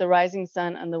aligned with the rising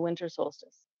sun on the winter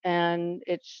solstice, and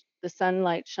the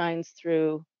sunlight shines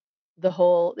through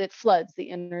it floods the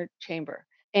inner chamber.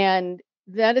 And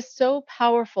that is so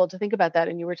powerful to think about that.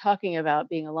 And you were talking about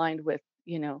being aligned with,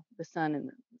 the sun and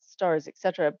the stars,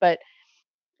 etc. But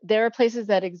there are places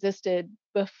that existed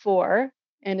before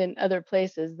and in other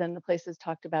places than the places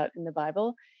talked about in the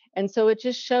Bible. And so it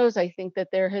just shows, I think, that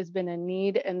there has been a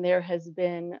need and there has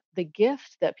been the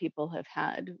gift that people have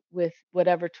had with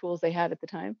whatever tools they had at the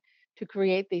time to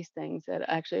create these things that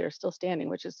actually are still standing,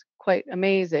 which is quite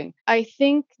amazing. I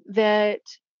think that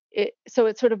it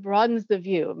sort of broadens the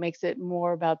view. It makes it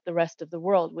more about the rest of the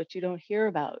world, which you don't hear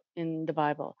about in the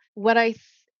Bible. What I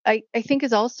think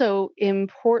is also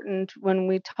important when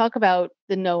we talk about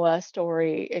the Noah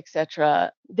story,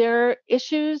 etc. There are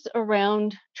issues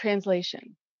around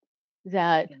translation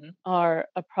that Mhm. are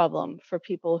a problem for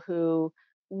people who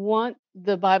want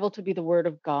the Bible to be the word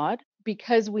of God,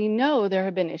 because we know there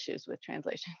have been issues with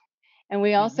translation. And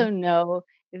we also Mhm. know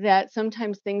that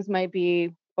sometimes things might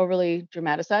be overly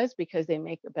dramatized because they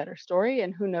make a better story.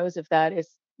 And who knows if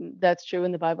that's true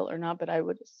in the Bible or not, but I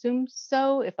would assume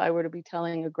so. If I were to be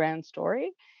telling a grand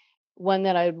story, one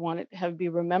that I'd want it to have be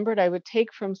remembered, I would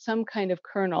take from some kind of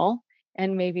kernel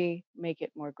and maybe make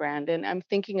it more grand. And I'm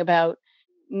thinking about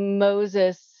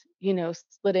Moses,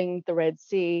 splitting the Red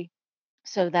Sea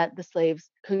so that the slaves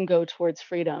can go towards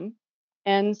freedom.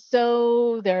 And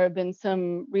so there have been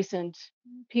some recent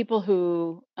people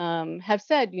who have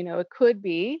said, it could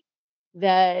be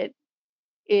that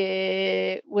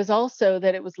it was also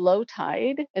that it was low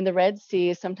tide, and the Red Sea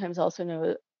is sometimes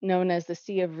also known as the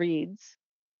Sea of Reeds.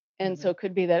 And so Mhm. it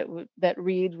could be that that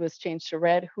reed was changed to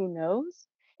red, who knows?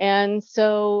 And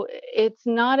so it's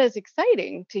not as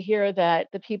exciting to hear that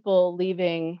the people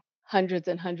leaving hundreds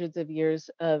and hundreds of years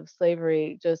of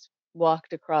slavery just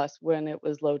walked across when it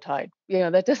was low tide.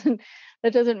 That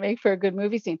doesn't make for a good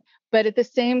movie scene. But at the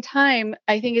same time,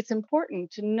 I think it's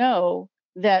important to know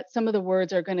that some of the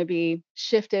words are going to be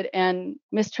shifted and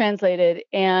mistranslated.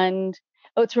 And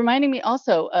it's reminding me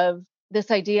also of this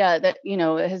idea that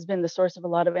it has been the source of a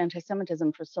lot of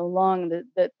anti-Semitism for so long,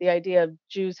 that the idea of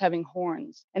Jews having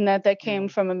horns, and that came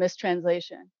Mhm. from a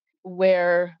mistranslation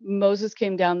where Moses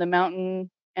came down the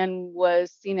mountain and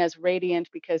was seen as radiant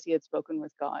because he had spoken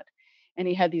with God, and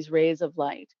he had these rays of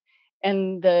light.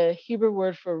 And the Hebrew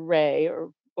word for ray,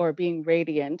 or being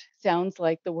radiant, sounds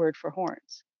like the word for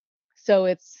horns. So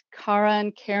it's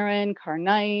Karan, Karen,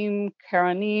 Karnaim,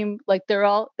 Karanim, like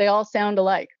they all sound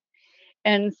alike.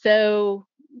 And so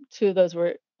two of those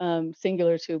were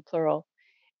singular, two plural.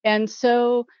 And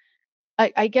so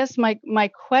I guess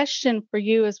my question for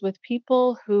you is, with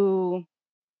people who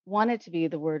want it to be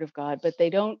the word of God, but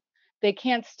they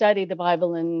can't study the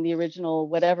Bible in the original,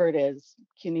 whatever it is,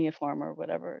 cuneiform or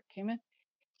whatever it came in.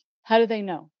 How do they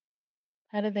know?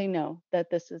 How do they know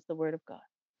that this is the word of God?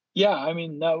 Yeah, I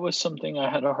mean, that was something I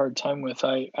had a hard time with.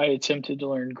 I attempted to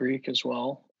learn Greek as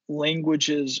well.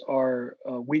 Languages are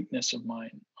a weakness of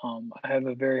mine. I have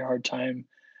a very hard time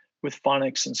with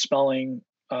phonics and spelling.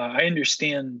 I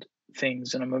understand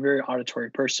things and I'm a very auditory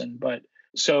person, but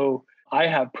so I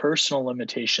have personal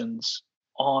limitations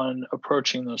on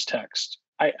approaching those texts.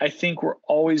 I think we're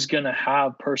always going to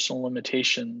have personal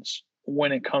limitations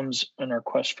when it comes in our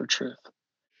quest for truth.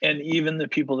 And even the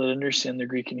people that understand the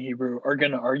Greek and Hebrew are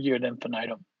going to argue at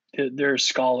infinitum. They're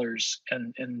scholars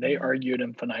and they Mhm. argue at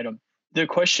infinitum. The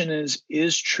question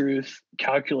is truth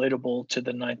calculatable to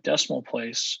the ninth decimal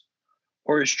place,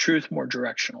 or is truth more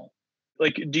directional?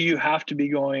 Like, do you have to be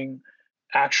going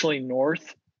actually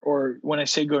north? Or when I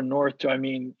say go north, do I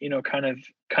mean, kind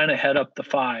of head up the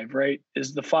five, right?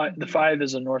 Is the Mhm. five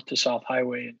is a north to south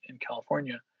highway in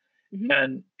California.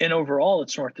 Mhm. And overall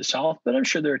it's north to south, but I'm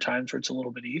sure there are times where it's a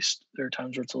little bit east. There are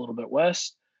times where it's a little bit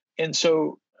west. And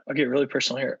so I'll get really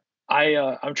personal here.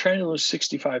 I'm trying to lose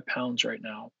 65 pounds right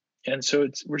now. And so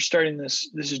we're starting this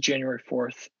is January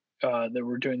 4th, that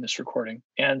we're doing this recording.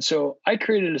 And so I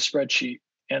created a spreadsheet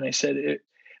and I said, if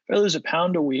I lose a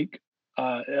pound a week,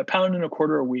 a pound and a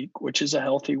quarter a week, which is a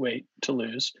healthy weight to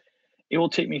lose, it will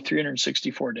take me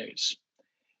 364 days.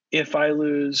 If I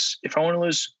want to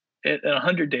lose it in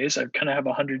 100 days, I kind of have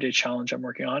a 100-day challenge I'm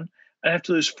working on. I have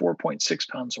to lose 4.6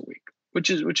 pounds a week,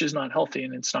 which is not healthy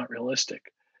and it's not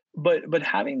realistic. But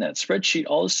having that spreadsheet,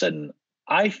 all of a sudden,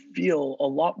 I feel a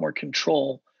lot more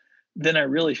control than I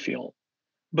really feel.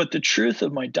 But the truth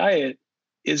of my diet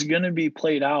is going to be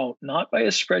played out not by a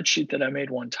spreadsheet that I made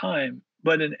one time,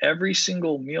 but in every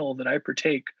single meal that I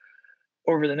partake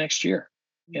over the next year.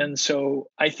 Mhm. And so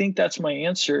I think that's my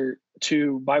answer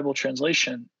to Bible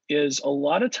translation is a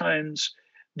lot of times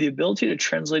the ability to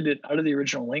translate it out of the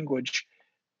original language,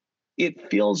 it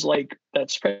feels like that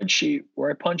spreadsheet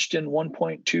where I punched in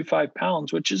 1.25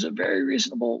 pounds, which is a very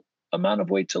reasonable amount of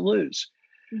weight to lose.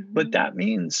 But Mhm. that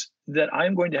means that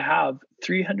I'm going to have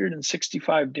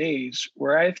 365 days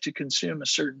where I have to consume a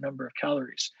certain number of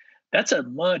calories. That's a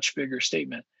much bigger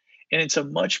statement. And it's a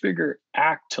much bigger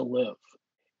act to live.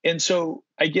 And so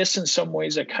I guess in some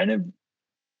ways I kind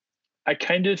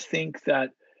of think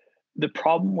that the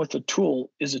problem with a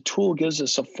tool is a tool gives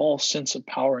us a false sense of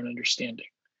power and understanding.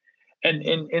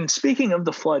 And speaking of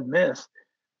the flood myth,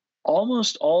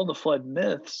 almost all the flood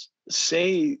myths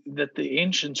say that the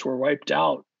ancients were wiped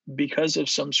out because of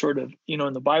some sort of,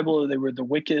 in the Bible, they were the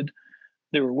wicked.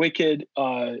 They were wicked.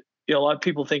 A lot of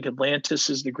people think Atlantis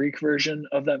is the Greek version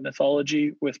of that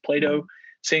mythology, with Plato Mhm.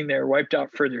 saying they were wiped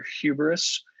out for their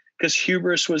hubris, because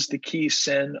hubris was the key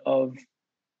sin of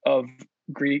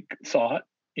Greek thought.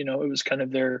 It was kind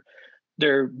of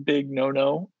their big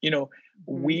no-no. Mhm.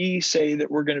 We say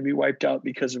that we're going to be wiped out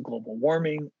because of global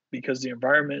warming, because the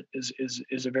environment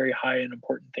is a very high and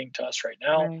important thing to us right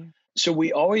now. Right. So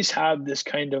we always have this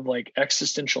kind of like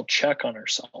existential check on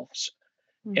ourselves.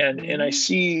 And I Mhm.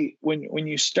 see when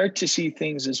you start to see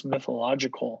things as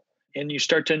mythological, and you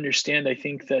start to understand, I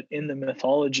think that in the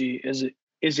mythology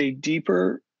is a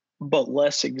deeper but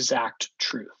less exact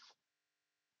truth.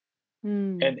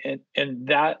 Mm. And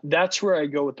that's where I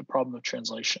go with the problem of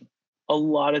translation. A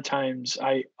lot of times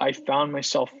I found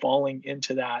myself falling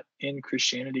into that in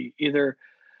Christianity. Either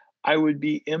I would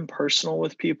be impersonal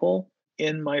with people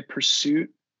in my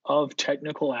pursuit of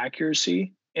technical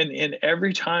accuracy. And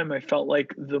every time I felt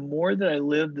like the more that I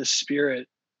lived the spirit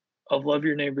of love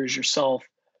your neighbor as yourself,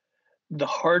 the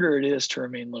harder it is to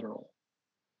remain literal.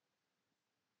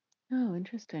 Oh,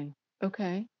 interesting.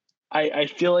 Okay. I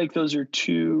feel like those are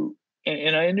two,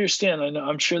 and I understand.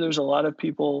 I'm sure there's a lot of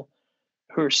people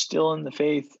who are still in the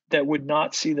faith that would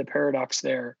not see the paradox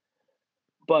there.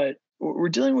 But we're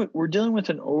dealing with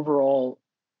an overall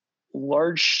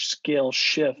large scale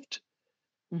shift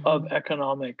of Mhm.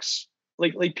 economics.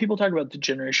 Like people talk about the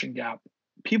generation gap.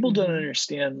 People don't Mhm.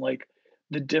 understand like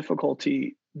the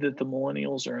difficulty that the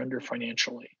millennials are under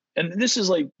financially. And this is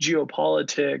like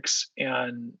geopolitics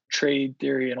and trade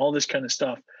theory and all this kind of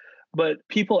stuff. But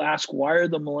people ask, why are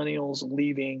the millennials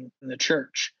leaving the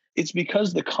church? It's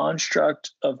because the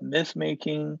construct of myth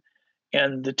making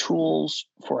and the tools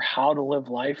for how to live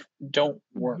life don't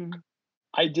work. Mhm.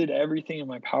 I did everything in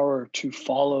my power to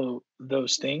follow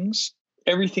those things.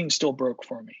 Everything still broke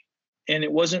for me. And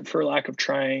it wasn't for lack of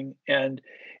trying. And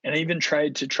I even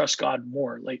tried to trust God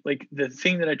more. Like the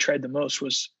thing that I tried the most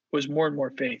was more and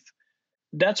more faith.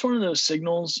 That's one of those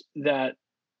signals that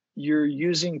you're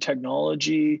using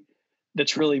technology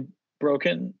that's really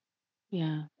broken,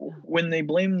 Yeah. Yeah. when they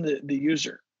blame the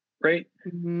user, right?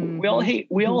 We all Mhm. hate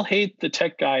we Mhm. all hate the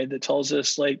tech guy that tells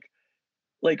us like,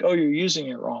 oh, you're using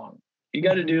it wrong. You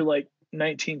got to Mhm. do like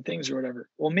 19 things or whatever.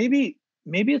 Well, maybe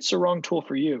it's the wrong tool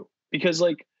for you, because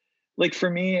like for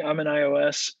me, I'm an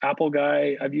iOS Apple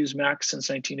guy. I've used Mac since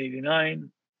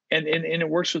 1989, and it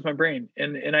works with my brain.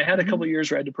 And I had a couple Mhm. of years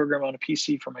where I had to program on a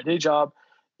PC for my day job.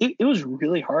 It was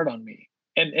really hard on me.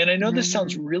 And I know this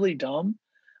sounds Mhm. really dumb,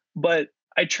 but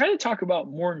I try to talk about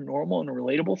more normal and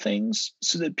relatable things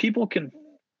so that people can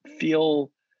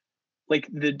feel like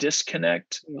the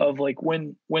disconnect Yeah. of like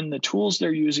when the tools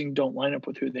they're using don't line up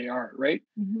with who they are, right?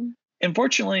 Mhm.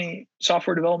 Unfortunately,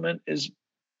 software development is,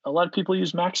 a lot of people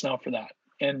use Macs now for that.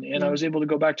 And I Yeah. was able to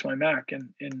go back to my Mac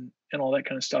and all that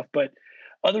kind of stuff. But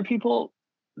other people,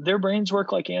 their brains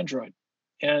work like Android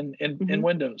and Mhm.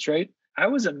 Windows, right? I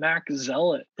was a Mac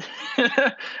zealot.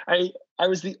 I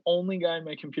was the only guy in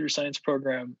my computer science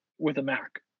program with a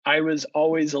Mac. I was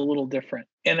always a little different.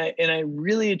 And I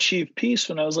really achieved peace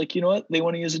when I was like, you know what? They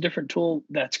want to use a different tool.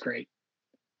 That's great.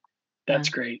 Yeah. That's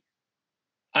great.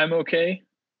 I'm okay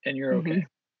and you're okay.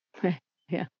 Mhm.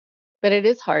 Yeah. But it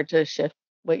is hard to shift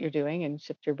what you're doing and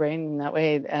shift your brain in that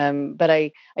way. But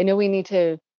I know we need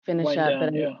to finish Wind up.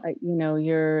 But down,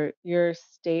 yeah. your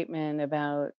statement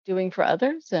about doing for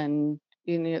others and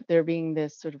there being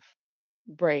this sort of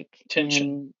break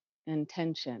Tension. in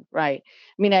tension, right?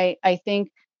 I mean, I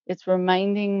think it's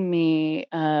reminding me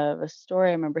of a story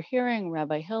I remember hearing.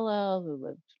 Rabbi Hillel, who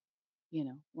lived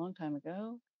a long time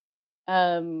ago,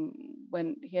 um,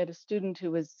 when he had a student who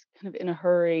was kind of in a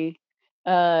hurry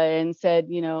and said,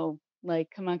 like,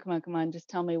 come on, come on, come on, just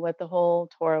tell me what the whole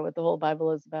Torah, what the whole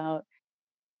Bible is about.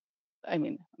 I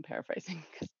mean, I'm paraphrasing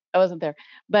because I wasn't there,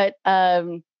 but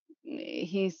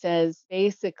he says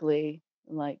basically,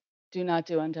 like, do not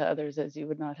do unto others as you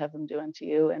would not have them do unto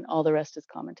you, and all the rest is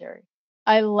commentary.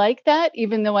 I like that,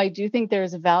 even though I do think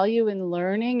there's value in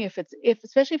learning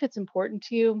especially if it's important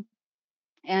to you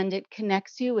and it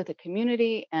connects you with a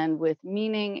community and with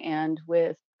meaning and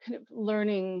with kind of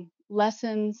learning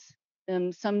lessons,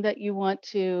 some that you want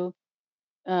to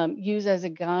use as a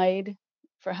guide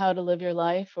for how to live your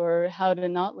life or how to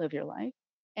not live your life.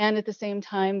 And at the same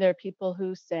time, there are people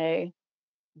who say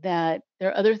that there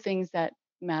are other things that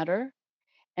matter,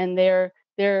 and they're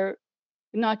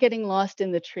not getting lost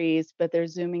in the trees, but they're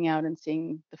zooming out and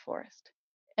seeing the forest.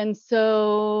 And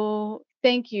so,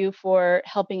 thank you for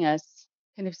helping us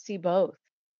kind of see both,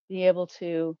 be able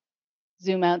to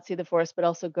zoom out, see the forest, but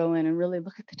also go in and really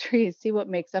look at the trees, see what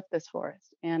makes up this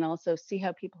forest, and also see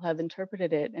how people have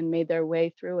interpreted it and made their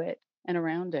way through it and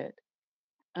around it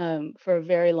for a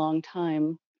very long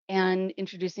time. And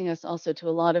introducing us also to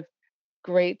a lot of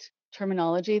great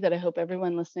terminology that I hope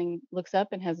everyone listening looks up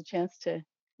and has a chance to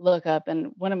look up.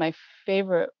 And one of my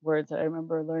favorite words that I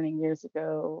remember learning years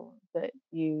ago that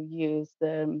you use,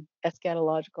 the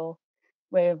eschatological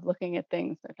way of looking at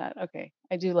things. I thought, okay,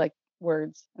 I do like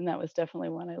words, and that was definitely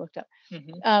one I looked up.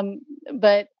 Hmm.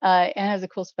 But it has a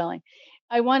cool spelling.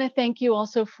 I want to thank you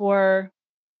also for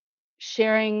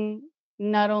sharing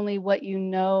not only what you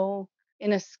know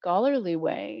in a scholarly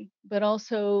way, but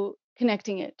also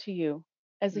connecting it to you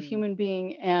as a Mm. human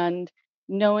being and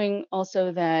knowing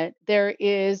also that there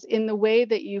is, in the way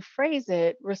that you phrase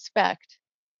it, respect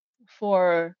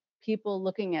for people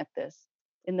looking at this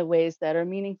in the ways that are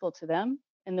meaningful to them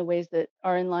and the ways that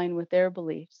are in line with their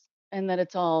beliefs, and that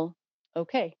it's all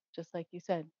okay, just like you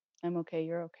said. I'm okay,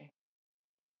 you're okay.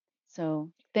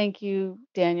 So thank you,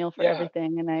 Daniel, for Yeah,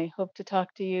 everything. And I hope to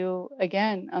talk to you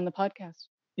again on the podcast.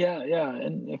 yeah.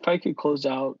 And if I could close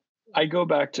out, I go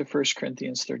back to 1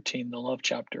 Corinthians 13, the love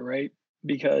chapter, right?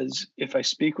 Because if I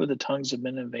speak with the tongues of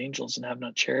men and of angels and have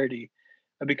not charity,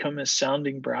 I become a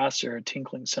sounding brass or a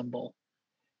tinkling cymbal.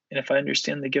 And if I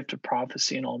understand the gift of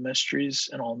prophecy and all mysteries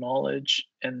and all knowledge,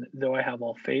 and though I have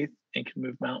all faith and can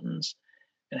move mountains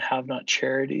and have not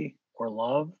charity or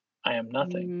love, I am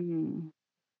nothing.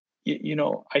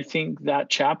 Mm, I think that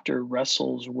chapter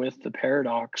wrestles with the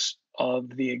paradox of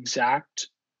the exact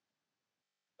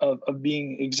of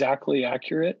being exactly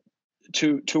accurate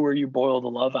to where you boil the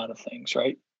love out of things,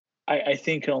 right? I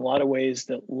think in a lot of ways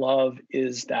that love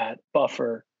is that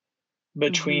buffer hmm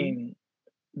between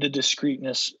the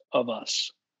discreteness of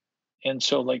us. And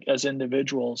so like as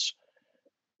individuals,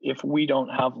 if we don't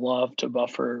have love to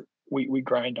buffer, we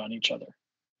grind on each other.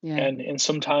 Yeah. And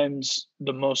sometimes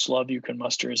the most love you can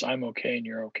muster is I'm okay and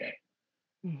you're okay.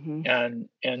 hmm And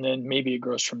then maybe it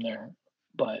grows from there.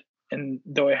 But and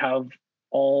though I have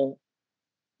all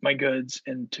my goods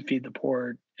and to feed the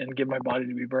poor and give my body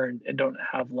to be burned and don't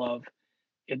have love,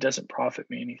 it doesn't profit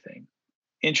me anything.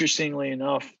 Interestingly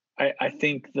enough, I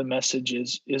think the message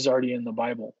is already in the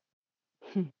Bible.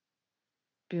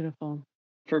 Beautiful.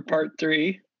 For Uh, part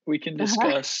three, we can uh-huh.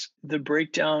 discuss the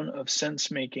breakdown of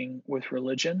sense making with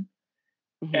religion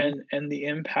hmm and the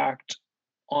impact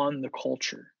on the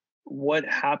culture. What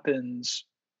happens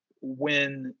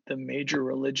when the major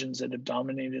religions that have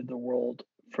dominated the world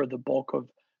for the bulk of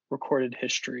recorded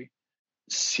history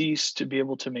cease to be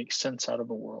able to make sense out of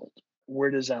the world? Where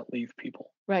does that leave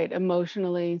people? Right.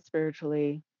 Emotionally,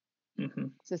 spiritually, Hmm.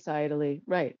 societally.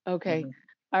 Right. Okay. Hmm.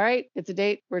 All right. It's a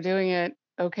date. We're doing it.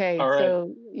 Okay. All right.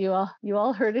 So you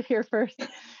all heard it here first.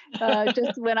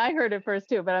 Just when I heard it first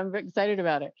too, but I'm excited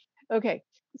about it. Okay.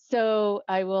 So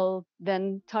I will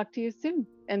then talk to you soon.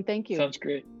 And thank you. Sounds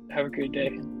great. Have a great day.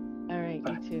 Okay. All right. You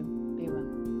Bye. too. Be well.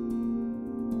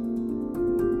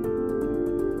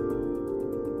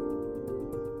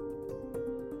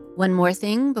 One more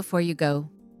thing before you go.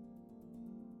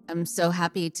 I'm so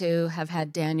happy to have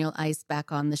had Daniel Ice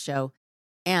back on the show.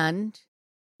 And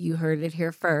you heard it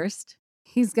here first.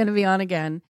 He's going to be on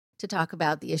again to talk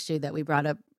about the issue that we brought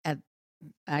up that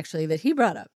he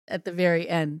brought up at the very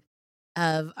end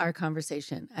of our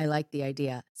conversation. I like the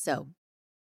idea. So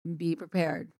be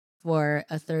prepared for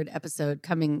a third episode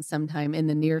coming sometime in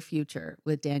the near future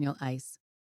with Daniel Ice.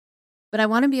 But I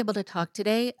want to be able to talk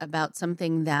today about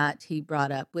something that he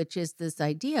brought up, which is this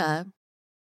idea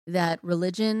that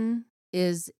religion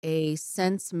is a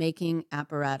sense-making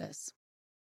apparatus.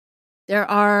 There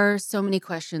are so many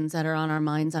questions that are on our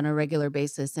minds on a regular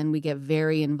basis, and we get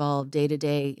very involved day to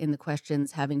day in the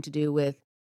questions having to do with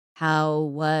how,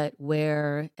 what,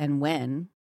 where, and when,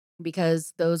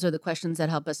 because those are the questions that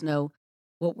help us know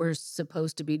what we're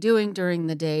supposed to be doing during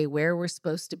the day, where we're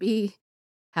supposed to be,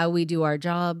 how we do our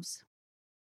jobs,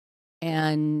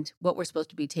 and what we're supposed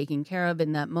to be taking care of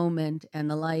in that moment, and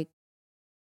the like.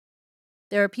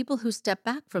 There are people who step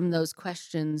back from those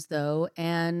questions, though,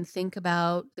 and think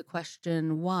about the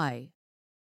question, why?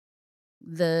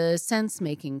 The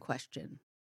sense-making question.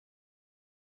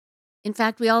 In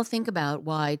fact, we all think about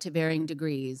why to varying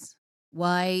degrees.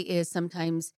 Why is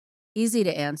sometimes easy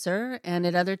to answer and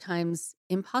at other times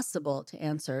impossible to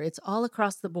answer. It's all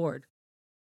across the board.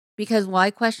 Because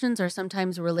why questions are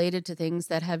sometimes related to things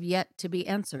that have yet to be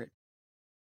answered,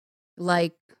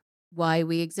 like why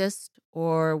we exist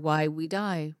or why we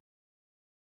die.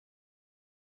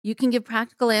 You can give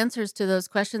practical answers to those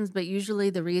questions, but usually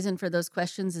the reason for those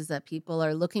questions is that people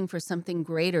are looking for something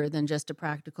greater than just a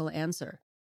practical answer.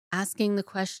 Asking the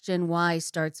question why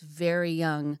starts very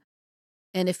young.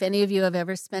 And if any of you have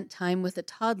ever spent time with a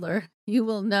toddler, you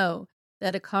will know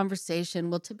that a conversation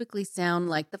will typically sound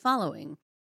like the following.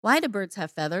 Why do birds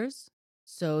have feathers?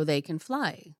 So they can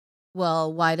fly.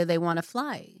 Well, why do they want to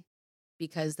fly?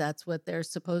 Because that's what they're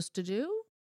supposed to do?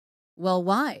 Well,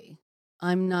 why?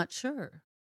 I'm not sure.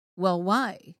 Well,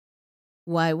 why?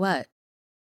 Why what?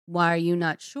 Why are you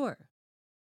not sure?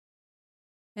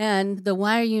 And the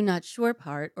why are you not sure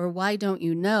part, or why don't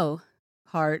you know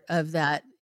part of that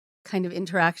kind of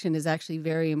interaction is actually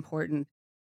very important,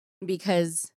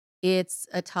 because it's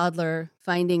a toddler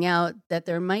finding out that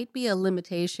there might be a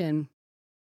limitation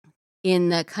in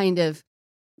the kind of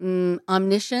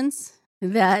omniscience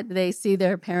that they see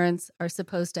their parents are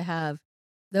supposed to have.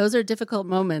 Those are difficult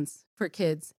moments for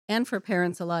kids and for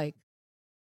parents alike.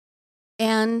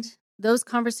 And those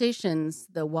conversations,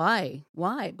 the why,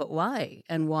 but why,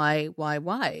 and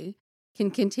why, can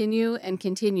continue and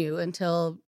continue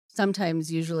until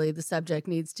sometimes, usually, the subject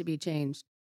needs to be changed.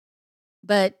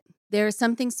 But there is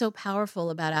something so powerful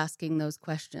about asking those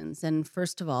questions. And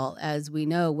first of all, as we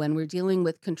know, when we're dealing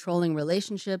with controlling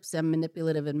relationships and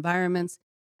manipulative environments,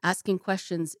 asking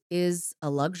questions is a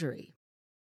luxury.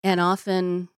 And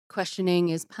often questioning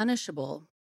is punishable.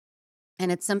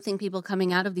 And it's something people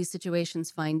coming out of these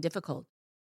situations find difficult.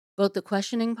 Both the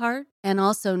questioning part and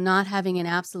also not having an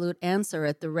absolute answer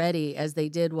at the ready as they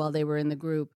did while they were in the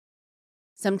group.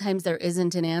 Sometimes there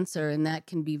isn't an answer, and that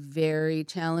can be very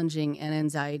challenging and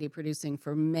anxiety-producing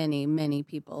for many, many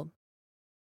people.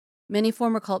 Many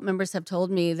former cult members have told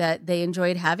me that they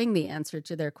enjoyed having the answer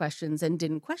to their questions and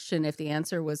didn't question if the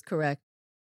answer was correct,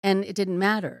 and it didn't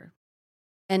matter.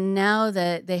 And now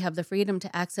that they have the freedom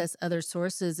to access other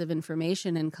sources of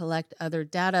information and collect other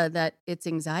data, that it's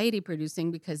anxiety-producing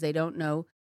because they don't know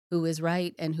who is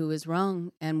right and who is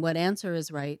wrong, and what answer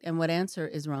is right and what answer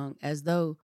is wrong, as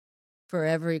though for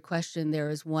every question, there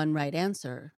is one right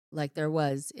answer, like there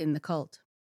was in the cult.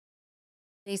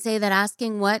 They say that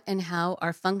asking what and how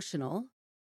are functional,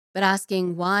 but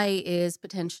asking why is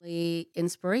potentially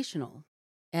inspirational.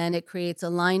 And it creates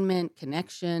alignment,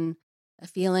 connection, a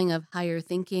feeling of higher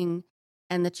thinking,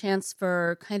 and the chance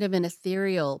for kind of an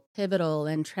ethereal, pivotal,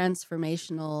 and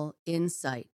transformational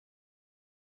insight.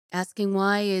 Asking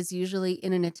why is usually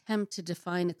in an attempt to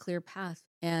define a clear path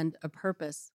and a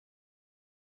purpose.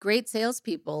 Great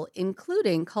salespeople,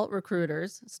 including cult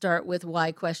recruiters, start with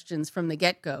why questions from the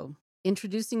get-go,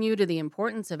 introducing you to the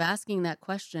importance of asking that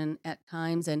question at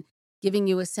times and giving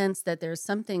you a sense that there's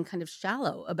something kind of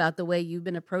shallow about the way you've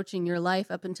been approaching your life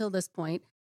up until this point,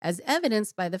 as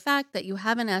evidenced by the fact that you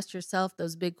haven't asked yourself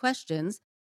those big questions,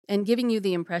 and giving you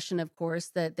the impression, of course,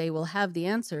 that they will have the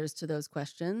answers to those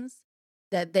questions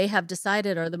that they have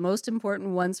decided are the most important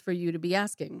ones for you to be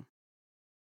asking.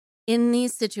 In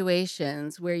these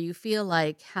situations where you feel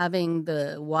like having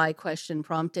the why question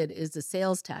prompted is a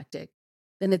sales tactic,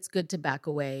 then it's good to back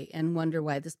away and wonder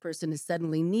why this person is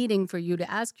suddenly needing for you to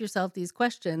ask yourself these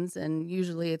questions. And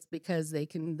usually it's because they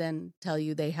can then tell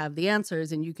you they have the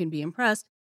answers and you can be impressed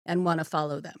and want to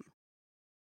follow them.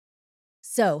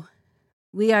 So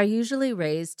we are usually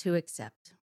raised to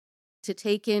accept, to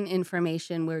take in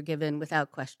information we're given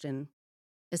without question,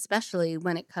 especially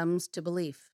when it comes to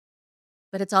belief.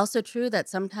 But it's also true that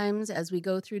sometimes as we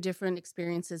go through different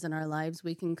experiences in our lives,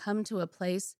 we can come to a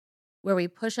place where we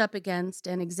push up against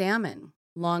and examine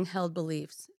long-held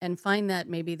beliefs and find that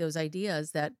maybe those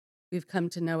ideas that we've come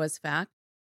to know as fact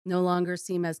no longer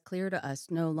seem as clear to us,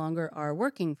 no longer are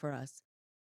working for us.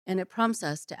 And it prompts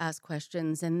us to ask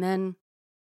questions. And then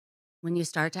when you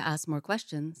start to ask more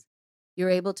questions, you're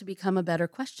able to become a better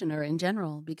questioner in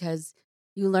general, because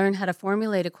you learn how to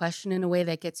formulate a question in a way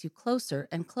that gets you closer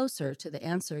and closer to the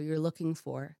answer you're looking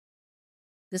for.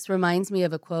 This reminds me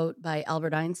of a quote by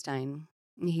Albert Einstein.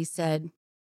 He said,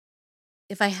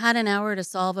 "If I had an hour to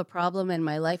solve a problem and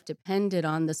my life depended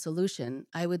on the solution,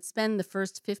 I would spend the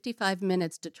first 55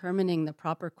 minutes determining the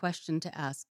proper question to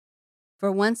ask.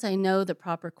 For once I know the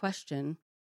proper question,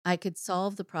 I could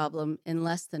solve the problem in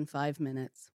less than 5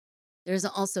 minutes. There's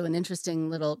also an interesting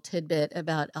little tidbit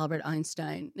about Albert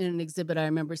Einstein in an exhibit I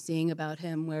remember seeing about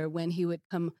him, where when he would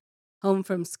come home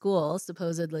from school,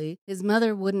 supposedly, his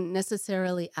mother wouldn't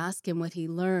necessarily ask him what he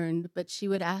learned, but she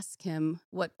would ask him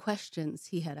what questions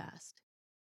he had asked,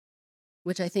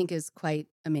 which I think is quite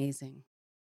amazing.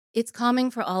 It's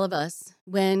calming for all of us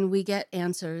when we get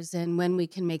answers and when we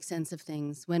can make sense of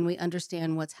things, when we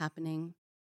understand what's happening,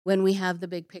 when we have the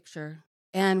big picture.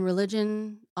 And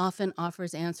religion often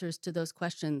offers answers to those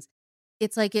questions.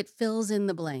 It's like it fills in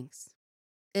the blanks.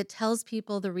 It tells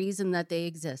people the reason that they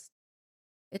exist.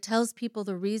 It tells people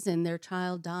the reason their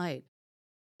child died.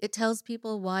 It tells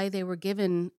people why they were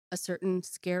given a certain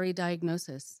scary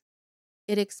diagnosis.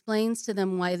 It explains to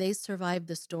them why they survived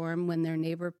the storm when their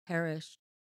neighbor perished.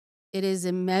 It is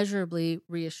immeasurably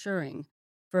reassuring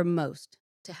for most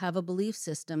to have a belief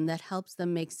system that helps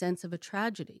them make sense of a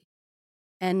tragedy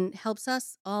and helps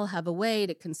us all have a way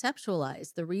to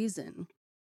conceptualize the reason,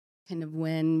 kind of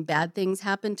when bad things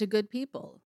happen to good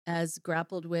people, as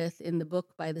grappled with in the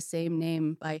book by the same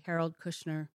name by Harold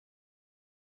Kushner.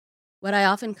 What I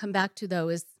often come back to, though,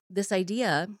 is this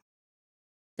idea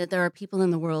that there are people in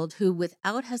the world who,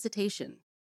 without hesitation,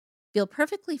 feel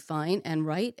perfectly fine and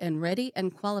right and ready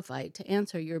and qualified to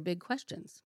answer your big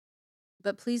questions.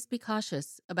 But please be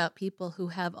cautious about people who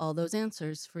have all those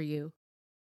answers for you.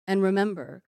 And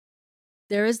remember,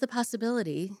 there is the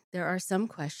possibility there are some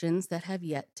questions that have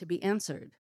yet to be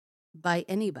answered by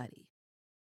anybody.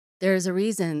 There is a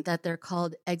reason that they're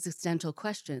called existential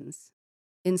questions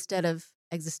instead of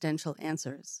existential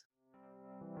answers.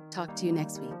 Talk to you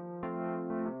next week.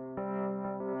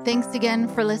 Thanks again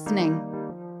for listening.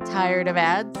 Tired of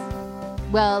ads?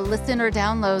 Well, listen or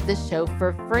download this show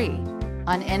for free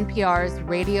on NPR's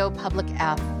Radio Public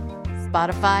app,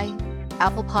 Spotify,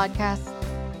 Apple Podcasts,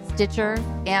 Stitcher,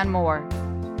 and more.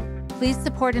 Please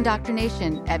support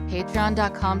Indoctrination at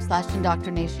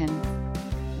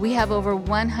patreon.com/indoctrination. We have over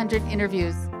 100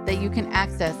 interviews that you can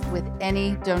access with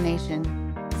any donation.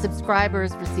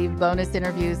 Subscribers receive bonus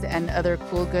interviews and other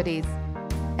cool goodies.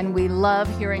 And we love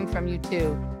hearing from you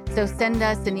too. So send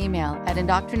us an email at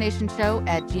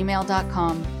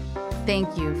indoctrinationshow@gmail.com.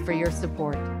 Thank you for your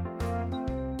support.